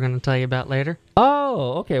soon, which we're going to tell you about later.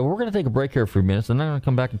 Oh, okay. Well, we're going to take a break here for a few minutes, and then I'm going to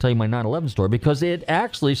come back and tell you my 911 story, because it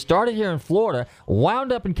actually started here in Florida,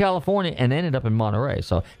 wound up in California, and ended up in Monterey.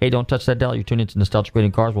 So, hey, don't touch that dial. You're tuning into Nostalgic Radio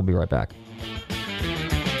and Cars. We'll be right back.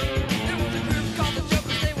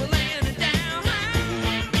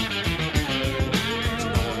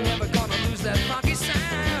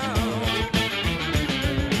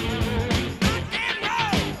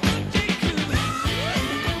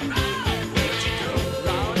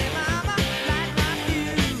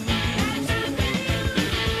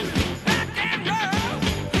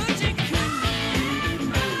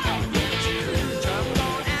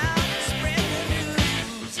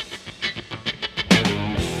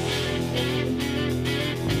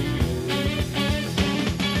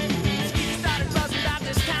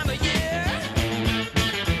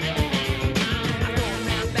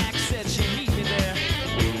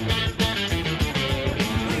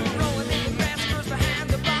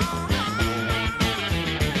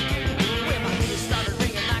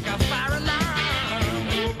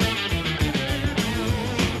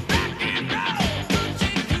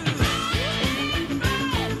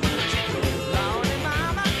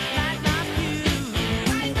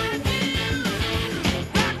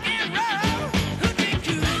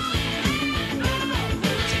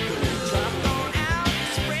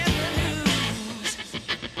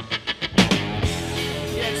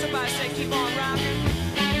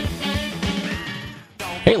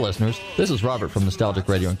 listeners. This is Robert from Nostalgic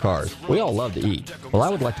Radio and Cars. We all love to eat. Well, I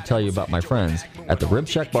would like to tell you about my friends at the Rib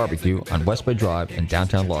Shack Barbecue on West Bay Drive in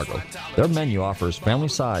downtown Largo. Their menu offers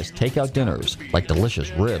family-sized takeout dinners like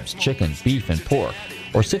delicious ribs, chicken, beef, and pork,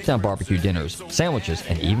 or sit-down barbecue dinners, sandwiches,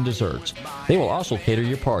 and even desserts. They will also cater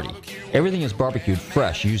your party. Everything is barbecued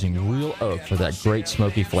fresh using real oak for that great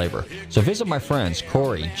smoky flavor. So visit my friends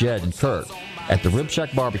Corey, Jed, and Kurt at the Rib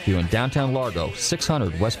Shack Barbecue in downtown Largo,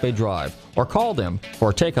 600 West Bay Drive, or call them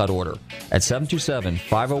for a takeout order at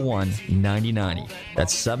 727-501-9090.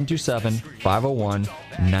 That's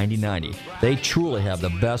 727-501-9090. They truly have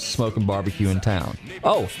the best smoking barbecue in town.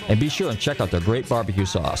 Oh, and be sure and check out their great barbecue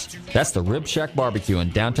sauce. That's the Rib Shack Barbecue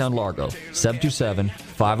in downtown Largo,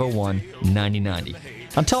 727-501-9090.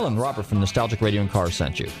 I'm telling Robert from Nostalgic Radio and Cars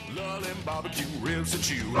sent you.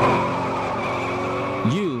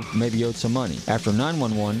 You may be owed some money. After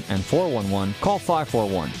 911 and 411, call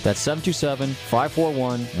 541. That's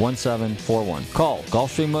 727-541-1741. Call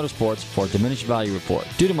Gulfstream Motorsports for a diminished value report.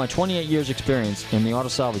 Due to my 28 years experience in the auto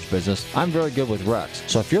salvage business, I'm very good with wrecks.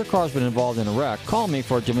 So if your car's been involved in a wreck, call me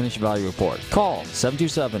for a diminished value report. Call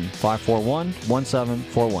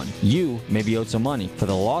 727-541-1741. You may be owed some money for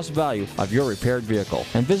the lost value of your repaired vehicle.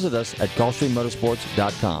 And visit us at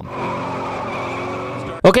GulfstreamMotorsports.com.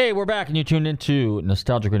 Okay, we're back, and you tuned into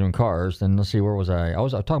Nostalgic Radio and Cars, and let's see, where was I? I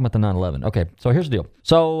was talking about the 911. Okay, so here's the deal.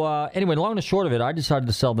 So anyway, long and short of it, I decided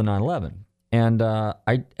to sell the 911, and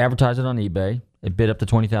I advertised it on eBay. It bid up to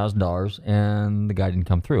 $20,000, and the guy didn't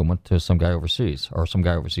come through. It went to some guy overseas, or some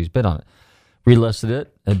guy overseas bid on it. Relisted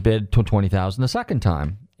it, and bid to $20,000 the second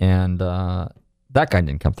time, and that guy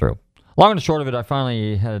didn't come through. Long and short of it, I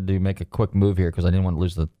finally had to make a quick move here because I didn't want to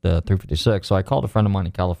lose the 356, so I called a friend of mine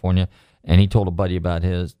in California, and he told a buddy about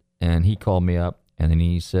his, and he called me up, and then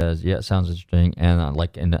he says, yeah, it sounds interesting. And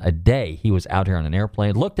like in a day, he was out here on an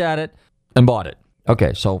airplane, looked at it, and bought it.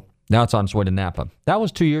 Okay, so now it's on its way to Napa. That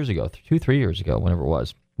was 2 years ago, 3 years ago, whenever it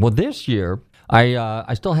was. Well, this year,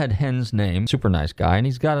 I still had Hen's name, super nice guy, and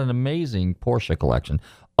he's got an amazing Porsche collection,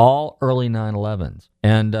 all early 911s.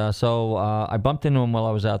 And so I bumped into him while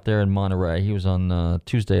I was out there in Monterey. He was on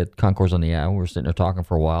Tuesday at Concours on the Ave. We were sitting there talking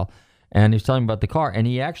for a while. And he's telling me about the car, and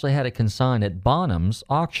he actually had it consigned at Bonham's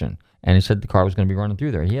auction. And he said the car was going to be running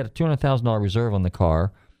through there. He had a $200,000 reserve on the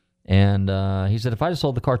car, and he said if I had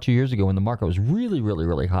sold the car 2 years ago when the market was really, really,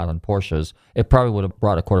 really hot on Porsches, it probably would have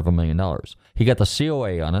brought $250,000. He got the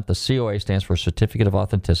COA on it. The COA stands for Certificate of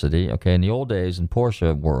Authenticity. Okay, in the old days in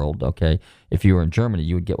Porsche world, okay, if you were in Germany,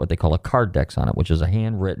 you would get what they call a Cardex on it, which is a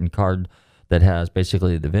handwritten card that has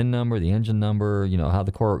basically the VIN number, the engine number, you know, how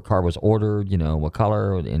the car was ordered, you know, what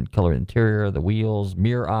color, color interior, the wheels,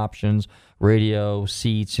 mirror options, radio,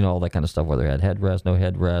 seats, you know, all that kind of stuff, whether it had headrest, no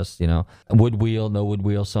headrest, you know, wood wheel, no wood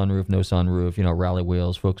wheel, sunroof, no sunroof, you know, rally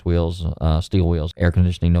wheels, Fuchs wheels, steel wheels, air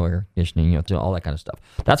conditioning, no air conditioning, you know, all that kind of stuff.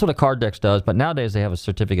 That's what a Cardex does, but nowadays they have a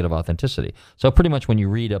certificate of authenticity. So pretty much when you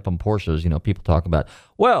read up on Porsches, you know, people talk about,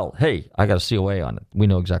 well, hey, I got a COA on it. We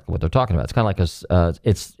know exactly what they're talking about. It's kind of like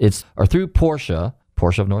or through Porsche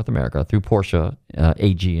of North America, through Porsche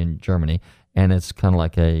AG in Germany, and it's kind of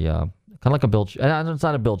like a build sheet. It's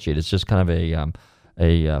not a build sheet. It's just kind of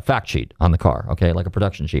a fact sheet on the car, okay, like a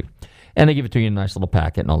production sheet. And they give it to you in a nice little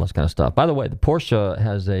packet and all this kind of stuff. By the way, the Porsche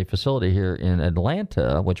has a facility here in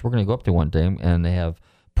Atlanta, which we're going to go up to one day, and they have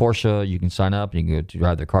Porsche. You can sign up. You can go to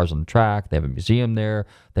drive their cars on the track. They have a museum there.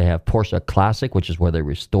 They have Porsche Classic, which is where they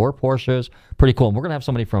restore Porsches. Pretty cool. And we're going to have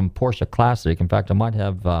somebody from Porsche Classic. In fact, I might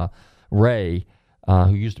have Ray,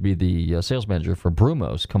 who used to be the sales manager for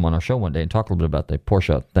Brumos, come on our show one day and talk a little bit about the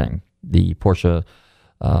Porsche thing, the Porsche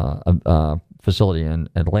facility in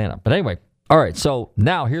Atlanta. But anyway, all right, so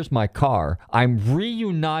now here's my car. I'm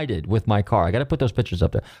reunited with my car. I got to put those pictures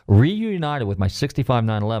up there. Reunited with my 65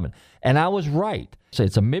 911. And I was right. So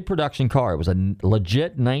it's a mid-production car. It was a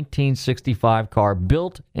legit 1965 car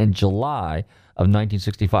built in July of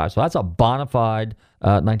 1965. So that's a bona fide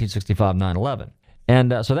 1965 911.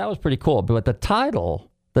 And so that was pretty cool. But the title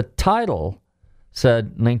said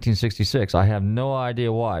 1966. I have no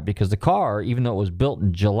idea why, because the car, even though it was built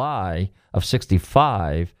in July of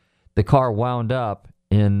 65, the car wound up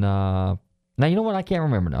in now you know what, I can't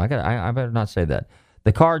remember now. I better not say that.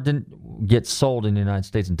 The car didn't get sold in the United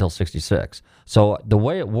States until 66. So the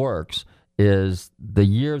way it works is the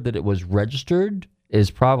year that it was registered is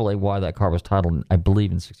probably why that car was titled, I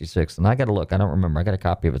believe, in 66. And I got to look. I don't remember. I got a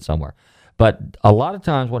copy of it somewhere. But a lot of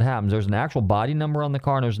times what happens, there's an actual body number on the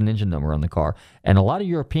car and there's an engine number on the car. And a lot of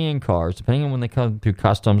European cars, depending on when they come through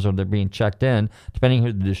customs or they're being checked in, depending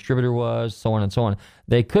who the distributor was, so on and so on,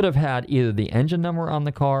 they could have had either the engine number on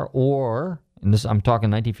the car or, and this I'm talking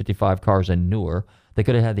 1955 cars and newer, they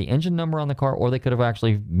could have had the engine number on the car, or they could have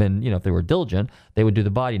actually been, if they were diligent, they would do the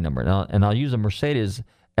body number. And I'll use a Mercedes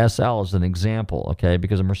SL as an example, okay?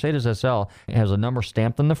 Because a Mercedes SL has a number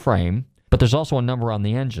stamped on the frame, but there's also a number on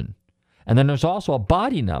the engine. And then there's also a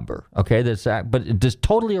body number, okay, but it's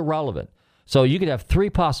totally irrelevant. So you could have 3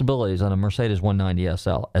 possibilities on a Mercedes 190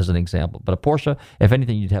 SL as an example. But a Porsche, if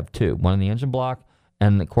anything, you'd have 2. One on the engine block,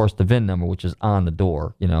 and, of course, the VIN number, which is on the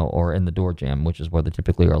door, or in the door jamb, which is where they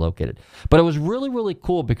typically are located. But it was really, really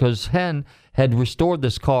cool because Hen had restored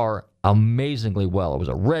this car amazingly well. It was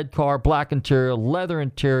a red car, black interior, leather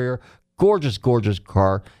interior, gorgeous, gorgeous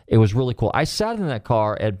car. It was really cool. I sat in that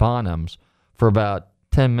car at Bonham's for about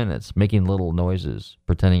 10 minutes making little noises,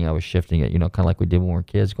 pretending I was shifting it, kind of like we did when we were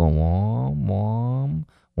kids, going, wom, wom,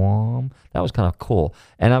 wom. That was kind of cool.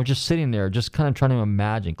 And I was just sitting there, just kind of trying to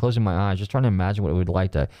imagine, closing my eyes, just trying to imagine what it would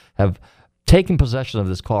like to have taken possession of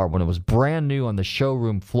this car when it was brand new on the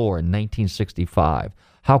showroom floor in 1965.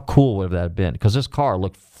 How cool would that have been? Because this car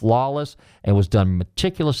looked flawless and was done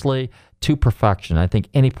meticulously to perfection. I think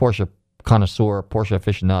any Porsche connoisseur, Porsche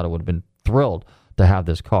aficionado would have been thrilled to have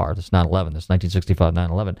this car, this 911, this 1965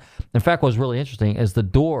 911. In fact, what was really interesting is the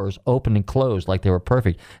doors opened and closed like they were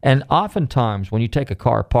perfect. And oftentimes, when you take a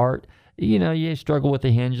car apart, you struggle with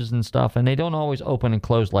the hinges and stuff, and they don't always open and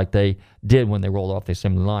close like they did when they rolled off the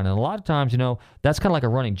assembly line. And a lot of times, that's kind of like a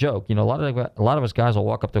running joke. A lot of us guys will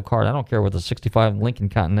walk up to a car, and I don't care whether it's a 65 Lincoln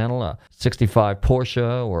Continental, a 65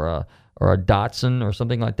 Porsche, or a Datsun or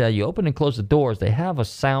something like that. You open and close the doors, they have a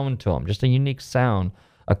sound to them, just a unique sound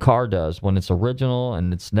a car does when it's original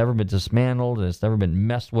and it's never been dismantled and it's never been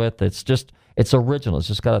messed with. It's original. It's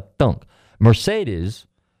just got a thunk. Mercedes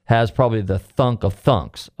has probably the thunk of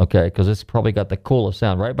thunks, okay, because it's probably got the coolest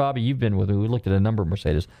sound. Right, Bobby? You've been with me. We looked at a number of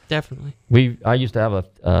Mercedes. Definitely. I used to have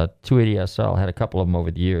a 280 SL. I had a couple of them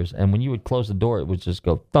over the years. And when you would close the door, it would just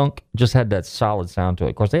go thunk. Just had that solid sound to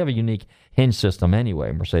it. Of course, they have a unique hinge system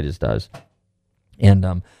anyway, Mercedes does. And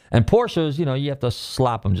Porsches, you have to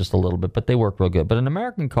slap them just a little bit, but they work real good. But an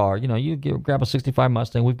American car, you grab a 65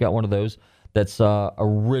 Mustang. We've got one of those that's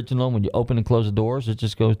original. When you open and close the doors, it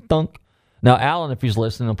just goes thunk. Now, Alan, if he's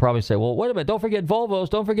listening, he'll probably say, well, wait a minute, don't forget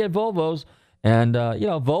Volvos. And,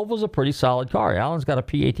 Volvo's a pretty solid car. Alan's got a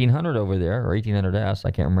P1800 over there, or 1800S.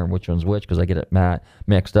 I can't remember which one's which because I get it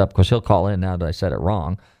mixed up because he'll call in now that I said it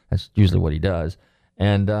wrong. That's usually what he does.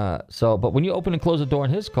 And but when you open and close the door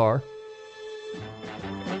in his car,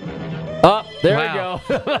 oh, there we go.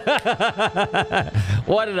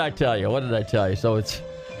 What did I tell you? So it's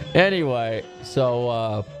anyway.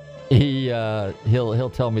 So he'll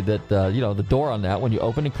tell me that the door on that when you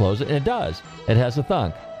open and close it, and it does. It has a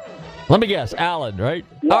thunk. Let me guess, Alan, right?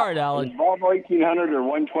 Yeah, all right, Alan. Volvo 1800 or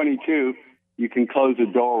 122, you can close the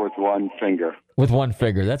door with one finger. With one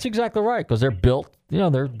finger, that's exactly right because they're built.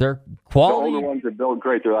 They're quality. The older ones are built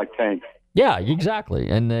great. They're like tanks. Yeah, exactly,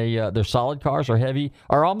 and they're solid cars. Are heavy.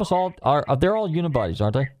 They're all unibodies,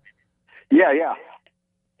 aren't they? Yeah.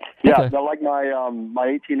 Okay. They're like my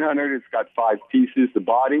 1800. It's got 5 pieces: the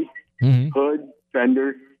body, hood,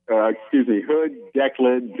 fender, hood, deck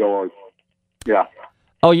lid, doors. Yeah.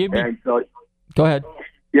 Oh, go ahead.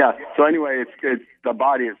 Yeah. So anyway, it's the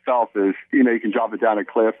body itself is you can drop it down a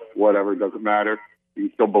cliff, whatever, it doesn't matter. You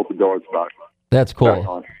can still bolt the doors back. That's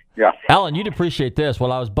cool. Yeah. Alan, you'd appreciate this.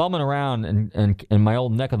 While I was bumming around in my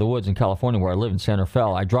old neck of the woods in California where I live in Santa Fe,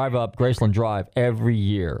 I drive up Graceland Drive every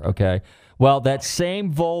year, okay? Well, that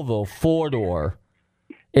same Volvo 4-door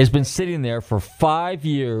has been sitting there for 5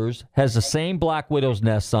 years, has the same black widow's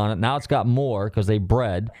nests on it. Now it's got more because they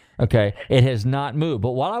bred, okay? It has not moved.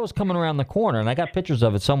 But while I was coming around the corner, and I got pictures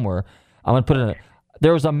of it somewhere, I'm going to put it in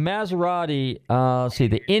there was a Maserati,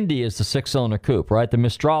 the Indy is the 6-cylinder coupe, right? The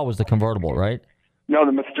Mistral was the convertible, right? No,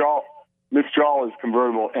 the Mistral is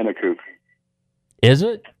convertible and a coupe. Is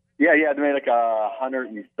it? Yeah, they made like 100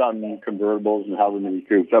 and some convertibles and however many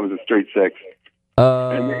coupes. That was a straight 6.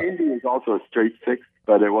 And the Indy is also a straight 6,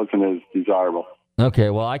 but it wasn't as desirable. Okay,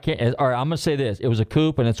 well, I can't. All right, I'm going to say this. It was a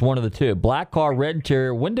coupe, and it's one of the two. Black car, red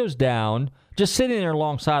interior, windows down, just sitting there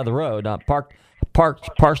alongside the road, parked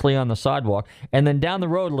partially on the sidewalk. And then down the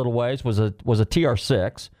road a little ways was a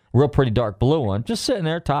TR6. Real pretty dark blue one, just sitting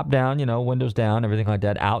there, top down, windows down, everything like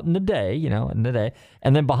that, out in the day,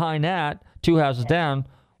 And then behind that, 2 houses down,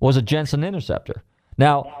 was a Jensen Interceptor.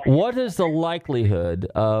 Now, what is the likelihood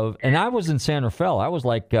of, and I was in Santa Fe, I was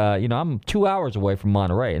like, I'm 2 hours away from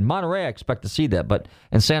Monterey. In Monterey, I expect to see that, but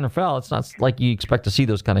in Santa Fe, it's not like you expect to see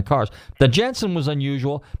those kind of cars. The Jensen was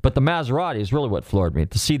unusual, but the Maserati is really what floored me,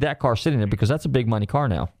 to see that car sitting there, because that's a big money car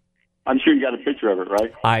now. I'm sure you got a picture of it,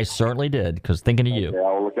 right? I certainly did, because thinking of you. Okay,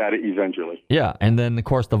 I'll look at it eventually. Yeah, and then, of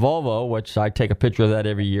course, the Volvo, which I take a picture of that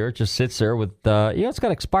every year. It just sits there with, it's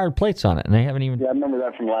got expired plates on it, and they haven't even... Yeah, I remember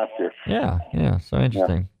that from last year. Yeah, so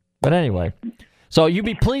interesting. Yeah. But anyway, so you'd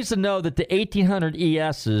be pleased to know that the 1800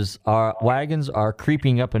 ES's wagons are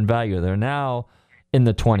creeping up in value. They're now in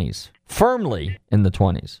the 20s, firmly in the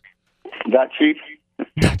 20s. That cheap?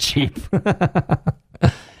 Not cheap.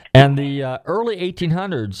 And the early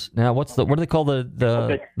 1800s. Now, what do they call the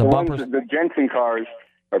bumpers? The Jensen cars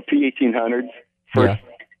are P1800s. First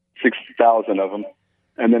 6,000 of them,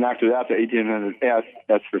 and then after that, the 1800S.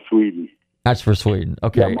 That's for Sweden. That's for Sweden.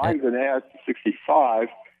 Okay. Yeah, mine's an S65,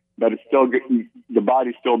 but it's still the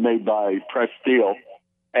body's still made by pressed steel,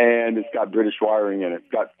 and it's got British wiring in it.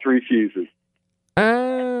 It's got 3 fuses.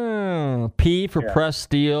 Oh, P for pressed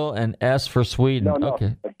steel and S for Sweden. No,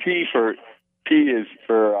 okay. P is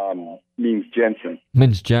for means Jensen.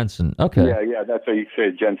 Means Jensen. Okay. Yeah. That's how you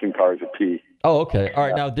say Jensen car is a P. Oh, okay. All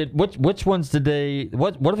right. Now, which ones did they?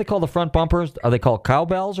 What do they call the front bumpers? Are they called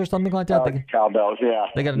cowbells or something like that? Cowbells. Yeah.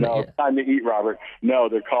 They got time to eat, Robert. No,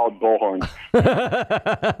 they're called bullhorns.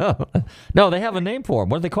 No, they have a name for them.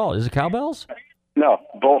 What do they call it? Is it cowbells? No,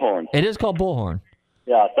 bullhorn. It is called bullhorn.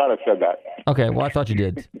 Yeah, I thought I said that. Okay. Well, I thought you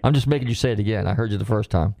did. I'm just making you say it again. I heard you the first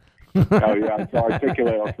time. Oh, yeah, I'm so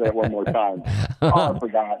articulate. I'll say it one more time. Oh, I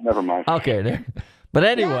forgot. Never mind. Okay. But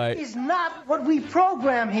anyway. That is not what we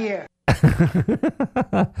program here.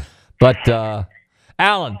 But,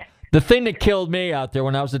 Alan, the thing that killed me out there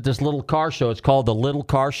when I was at this little car show, it's called the Little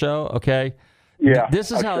Car Show, okay? Yeah. This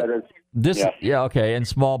is how... okay, and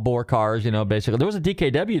small bore cars, basically. There was a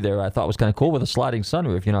DKW there I thought was kind of cool with a sliding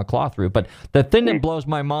sunroof, a cloth roof. But the thing that blows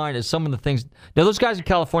my mind is some of the things... Now, those guys in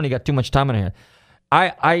California got too much time on their hand.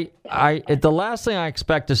 The last thing I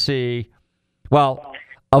expect to see, well,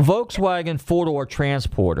 a Volkswagen four-door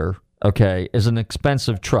transporter, okay, is an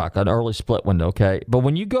expensive truck, an early split window, okay? But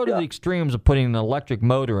when you go to the extremes of putting an electric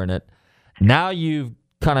motor in it, now you've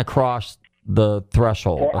kind of crossed the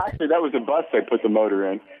threshold. Well, actually, that was a bus they put the motor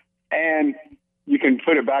in, and you can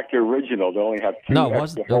put it back to original. They only have 2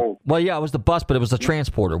 extra holes. Well, yeah, it was the bus, but it was a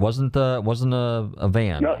transporter. Wasn't a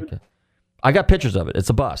van. No, okay. I got pictures of it. It's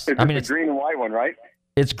a bus. It's a green and white one, right?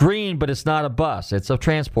 It's green, but it's not a bus. It's a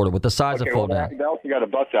transporter with the sides that fold down. They also got a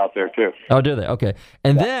bus out there, too. Oh, do they? Okay.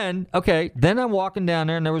 And then I'm walking down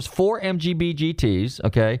there, and there was 4 MGB GTs,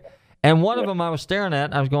 okay? And one of them I was staring at,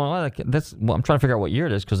 and I was going, I'm trying to figure out what year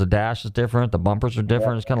it is, because the dash is different, the bumpers are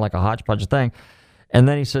different. It's kind of like a hodgepodge thing. And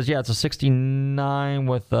then he says, it's a 69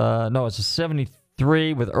 with, it's a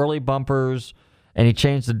 73 with early bumpers. And he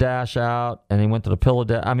changed the dash out, and he went to the pillow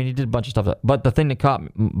dash. I mean, he did a bunch of stuff. But the thing that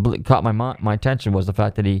caught my attention was the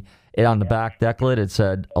fact that on the back deck lid, it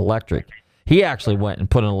said electric. He actually went and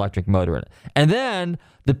put an electric motor in it. And then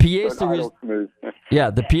the pièce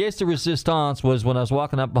de resistance was when I was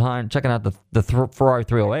walking up behind, checking out the Ferrari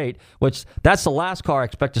 308, which that's the last car I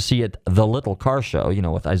expect to see at the Little Car Show,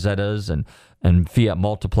 with Izettas and Fiat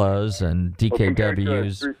Multiplas and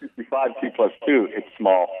DKWs. 365 T+2, it's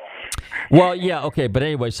small. Well, yeah, okay, but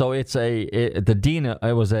anyway, so it's the Dina.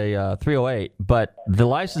 It was a 308, but the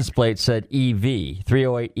license plate said EV,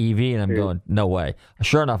 308 EV, and I'm going, no way.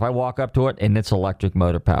 Sure enough, I walk up to it, and it's electric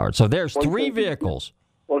motor powered. So there's 3 vehicles.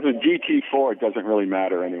 Well, it's a GT4. It doesn't really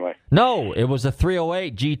matter anyway. No, it was a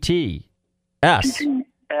 308 GT S.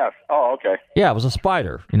 GTS. Oh, okay. Yeah, it was a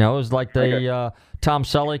Spider. It was like the Tom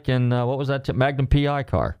Selleck and what was that? Magnum PI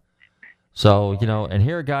car. So, and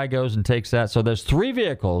here a guy goes and takes that. So there's 3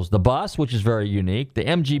 vehicles. The bus, which is very unique. The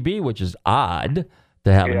MGB, which is odd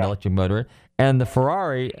to have an electric motor. And the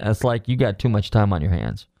Ferrari, it's like you got too much time on your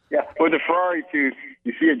hands. Yeah, with the Ferrari, too,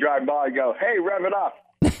 you see it drive by and go, hey, rev it up.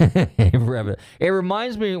 Rev it. It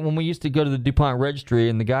reminds me when we used to go to the DuPont registry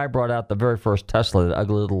and the guy brought out the very first Tesla, the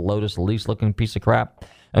ugly little Lotus Elise-looking piece of crap.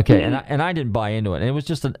 Okay, and I didn't buy into it. And it was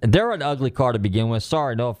just they're an ugly car to begin with.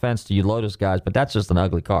 Sorry, no offense to you Lotus guys, but that's just an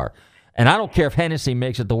ugly car. And I don't care if Hennessy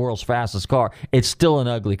makes it the world's fastest car. It's still an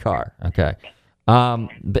ugly car, okay? And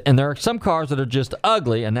there are some cars that are just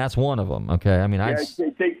ugly, and that's one of them, okay? I mean,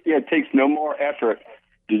 it takes no more effort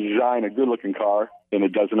to design a good-looking car than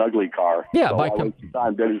it does an ugly car. Yeah, so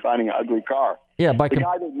they're designing an ugly car. Yeah, the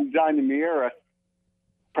guy that designed the Miura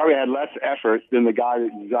probably had less effort than the guy that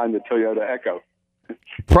designed the Toyota Echo.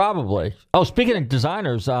 Probably. Oh, speaking of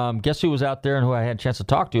designers, guess who was out there and who I had a chance to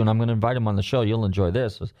talk to, and I'm going to invite him on the show. You'll enjoy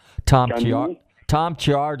this. Tom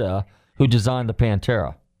Chiarda, who designed the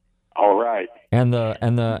Pantera. All right. And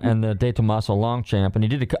the De Tomaso Longchamp, and he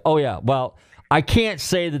did well, I can't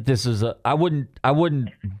say that this is I wouldn't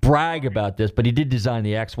brag about this, but he did design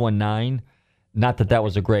the X19 not that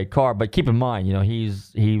was a great car, but keep in mind,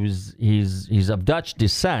 he's of Dutch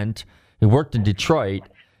descent. He worked in Detroit,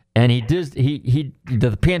 and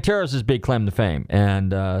the Pantera is his big claim to fame.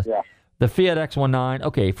 And the Fiat X19,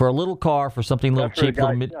 okay, for a little car, for something a little cheap,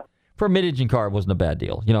 for a mid-engine car, it wasn't a bad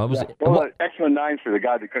deal. It was. Well, X19 for the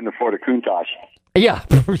guy that couldn't afford a Countach. Yeah.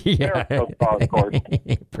 Periscope car, of course.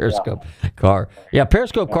 Periscope car. Yeah,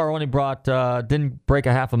 Periscope car only didn't break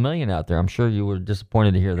 $500,000 out there. I'm sure you were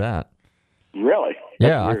disappointed to hear that. Really?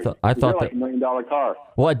 Yeah, I thought like that. $1 million car.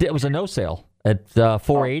 Well, it was a no sale at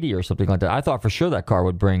 $480 or something like that. I thought for sure that car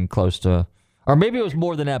would bring close to, or maybe it was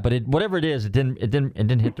more than that. But whatever it is, it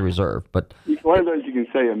didn't hit the reserve. But It's one of those you can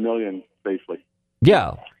say $1 million basically.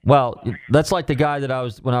 Yeah, well, that's like the guy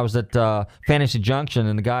that when I was at Fantasy Junction,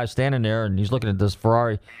 and the guy's standing there, and he's looking at this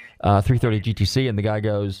Ferrari 330 GTC, and the guy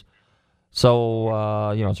goes,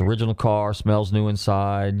 so, it's original car, smells new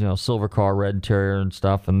inside, silver car, red interior and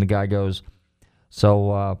stuff, and the guy goes,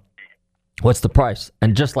 so, what's the price?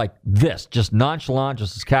 And just like this, just nonchalant,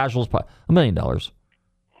 just as casual as $1 million. $1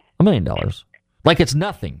 million. Like it's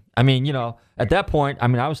nothing. I mean, at that point,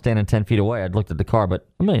 I was standing 10 feet away. I'd looked at the car, but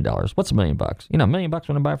 $1 million. What's $1 million? $1 million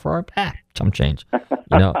when I buy a Ferrari? Chump change.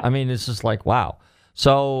 It's just like, wow.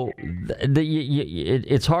 So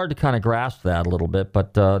it's hard to kind of grasp that a little bit,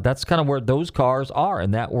 but that's kind of where those cars are in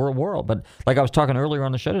that world. But like I was talking earlier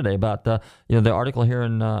on the show today about the article here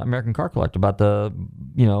in American Car Collector about the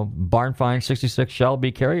barn find 66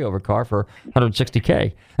 Shelby carryover car for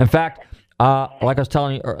 $160K. In fact, like I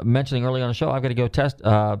was mentioning earlier on the show, I've got to go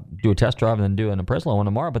do a test drive and then do an appraisal on one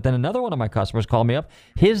tomorrow. But then another one of my customers called me up.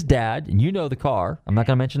 His dad, and the car. I'm not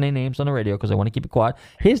going to mention any names on the radio because I want to keep it quiet.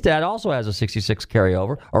 His dad also has a 66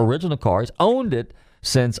 carryover, original car. He's owned it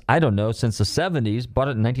since the 70s, bought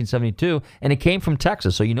it in 1972, and it came from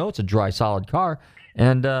Texas. So it's a dry, solid car.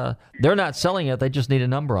 And they're not selling it. They just need a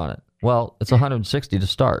number on it. Well, it's $160 to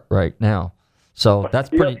start right now. So that's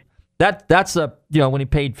pretty... Yep. That's when he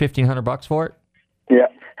paid $1,500 for it. Yeah.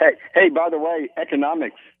 Hey. By the way,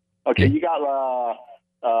 economics. Okay, you got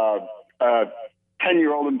a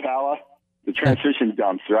 10-year-old Impala. The transmission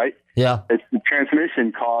dumps, right? Yeah. The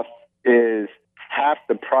transmission cost is half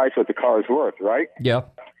the price what the car is worth, right? Yeah.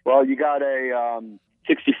 Well, you got a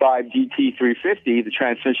 65 GT 350. The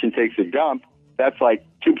transmission takes a dump. That's like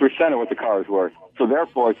 2% of what the car is worth. So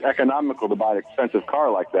therefore, it's economical to buy an expensive car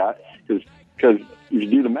like that because if you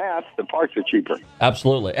do the math, the parts are cheaper.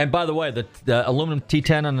 Absolutely. And by the way, the aluminum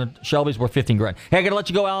T10 on the Shelby's worth $15,000. Hey, I got to let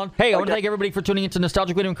you go, Alan. Hey, I want to thank everybody for tuning into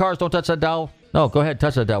Nostalgic Radio and Cars. Don't touch that dial. No, go ahead,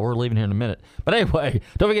 touch that dial. We're leaving here in a minute. But anyway,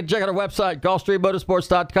 don't forget to check out our website,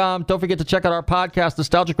 GulfstreamMotorsports.com. Don't forget to check out our podcast,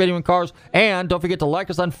 Nostalgic Radio and Cars. And don't forget to like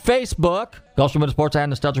us on Facebook, Gulfstream Motorsports and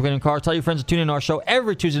Nostalgic Radio and Cars. Tell your friends to tune in to our show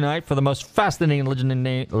every Tuesday night for the most fascinating legendary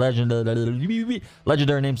names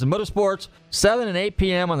in motorsports, 7 and 8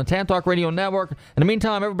 p.m. on the Tan Talk Radio Network. In the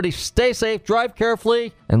meantime, everybody stay safe, drive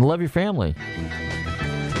carefully, and love your family.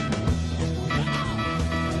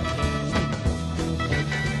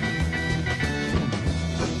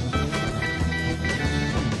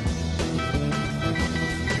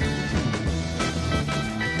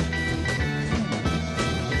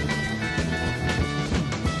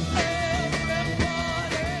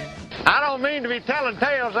 I don't mean to be telling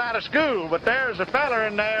tales out of school, but there's a feller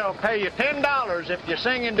in there who'll pay you $10 if you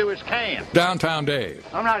sing into his can. Downtown Dave.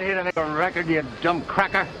 I'm not here to make a record, you dumb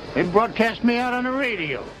cracker. They broadcast me out on the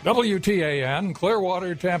radio. WTAN,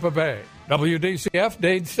 Clearwater, Tampa Bay. WDCF,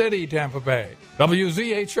 Dade City, Tampa Bay.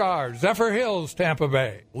 WZHR, Zephyr Hills, Tampa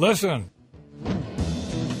Bay. Listen,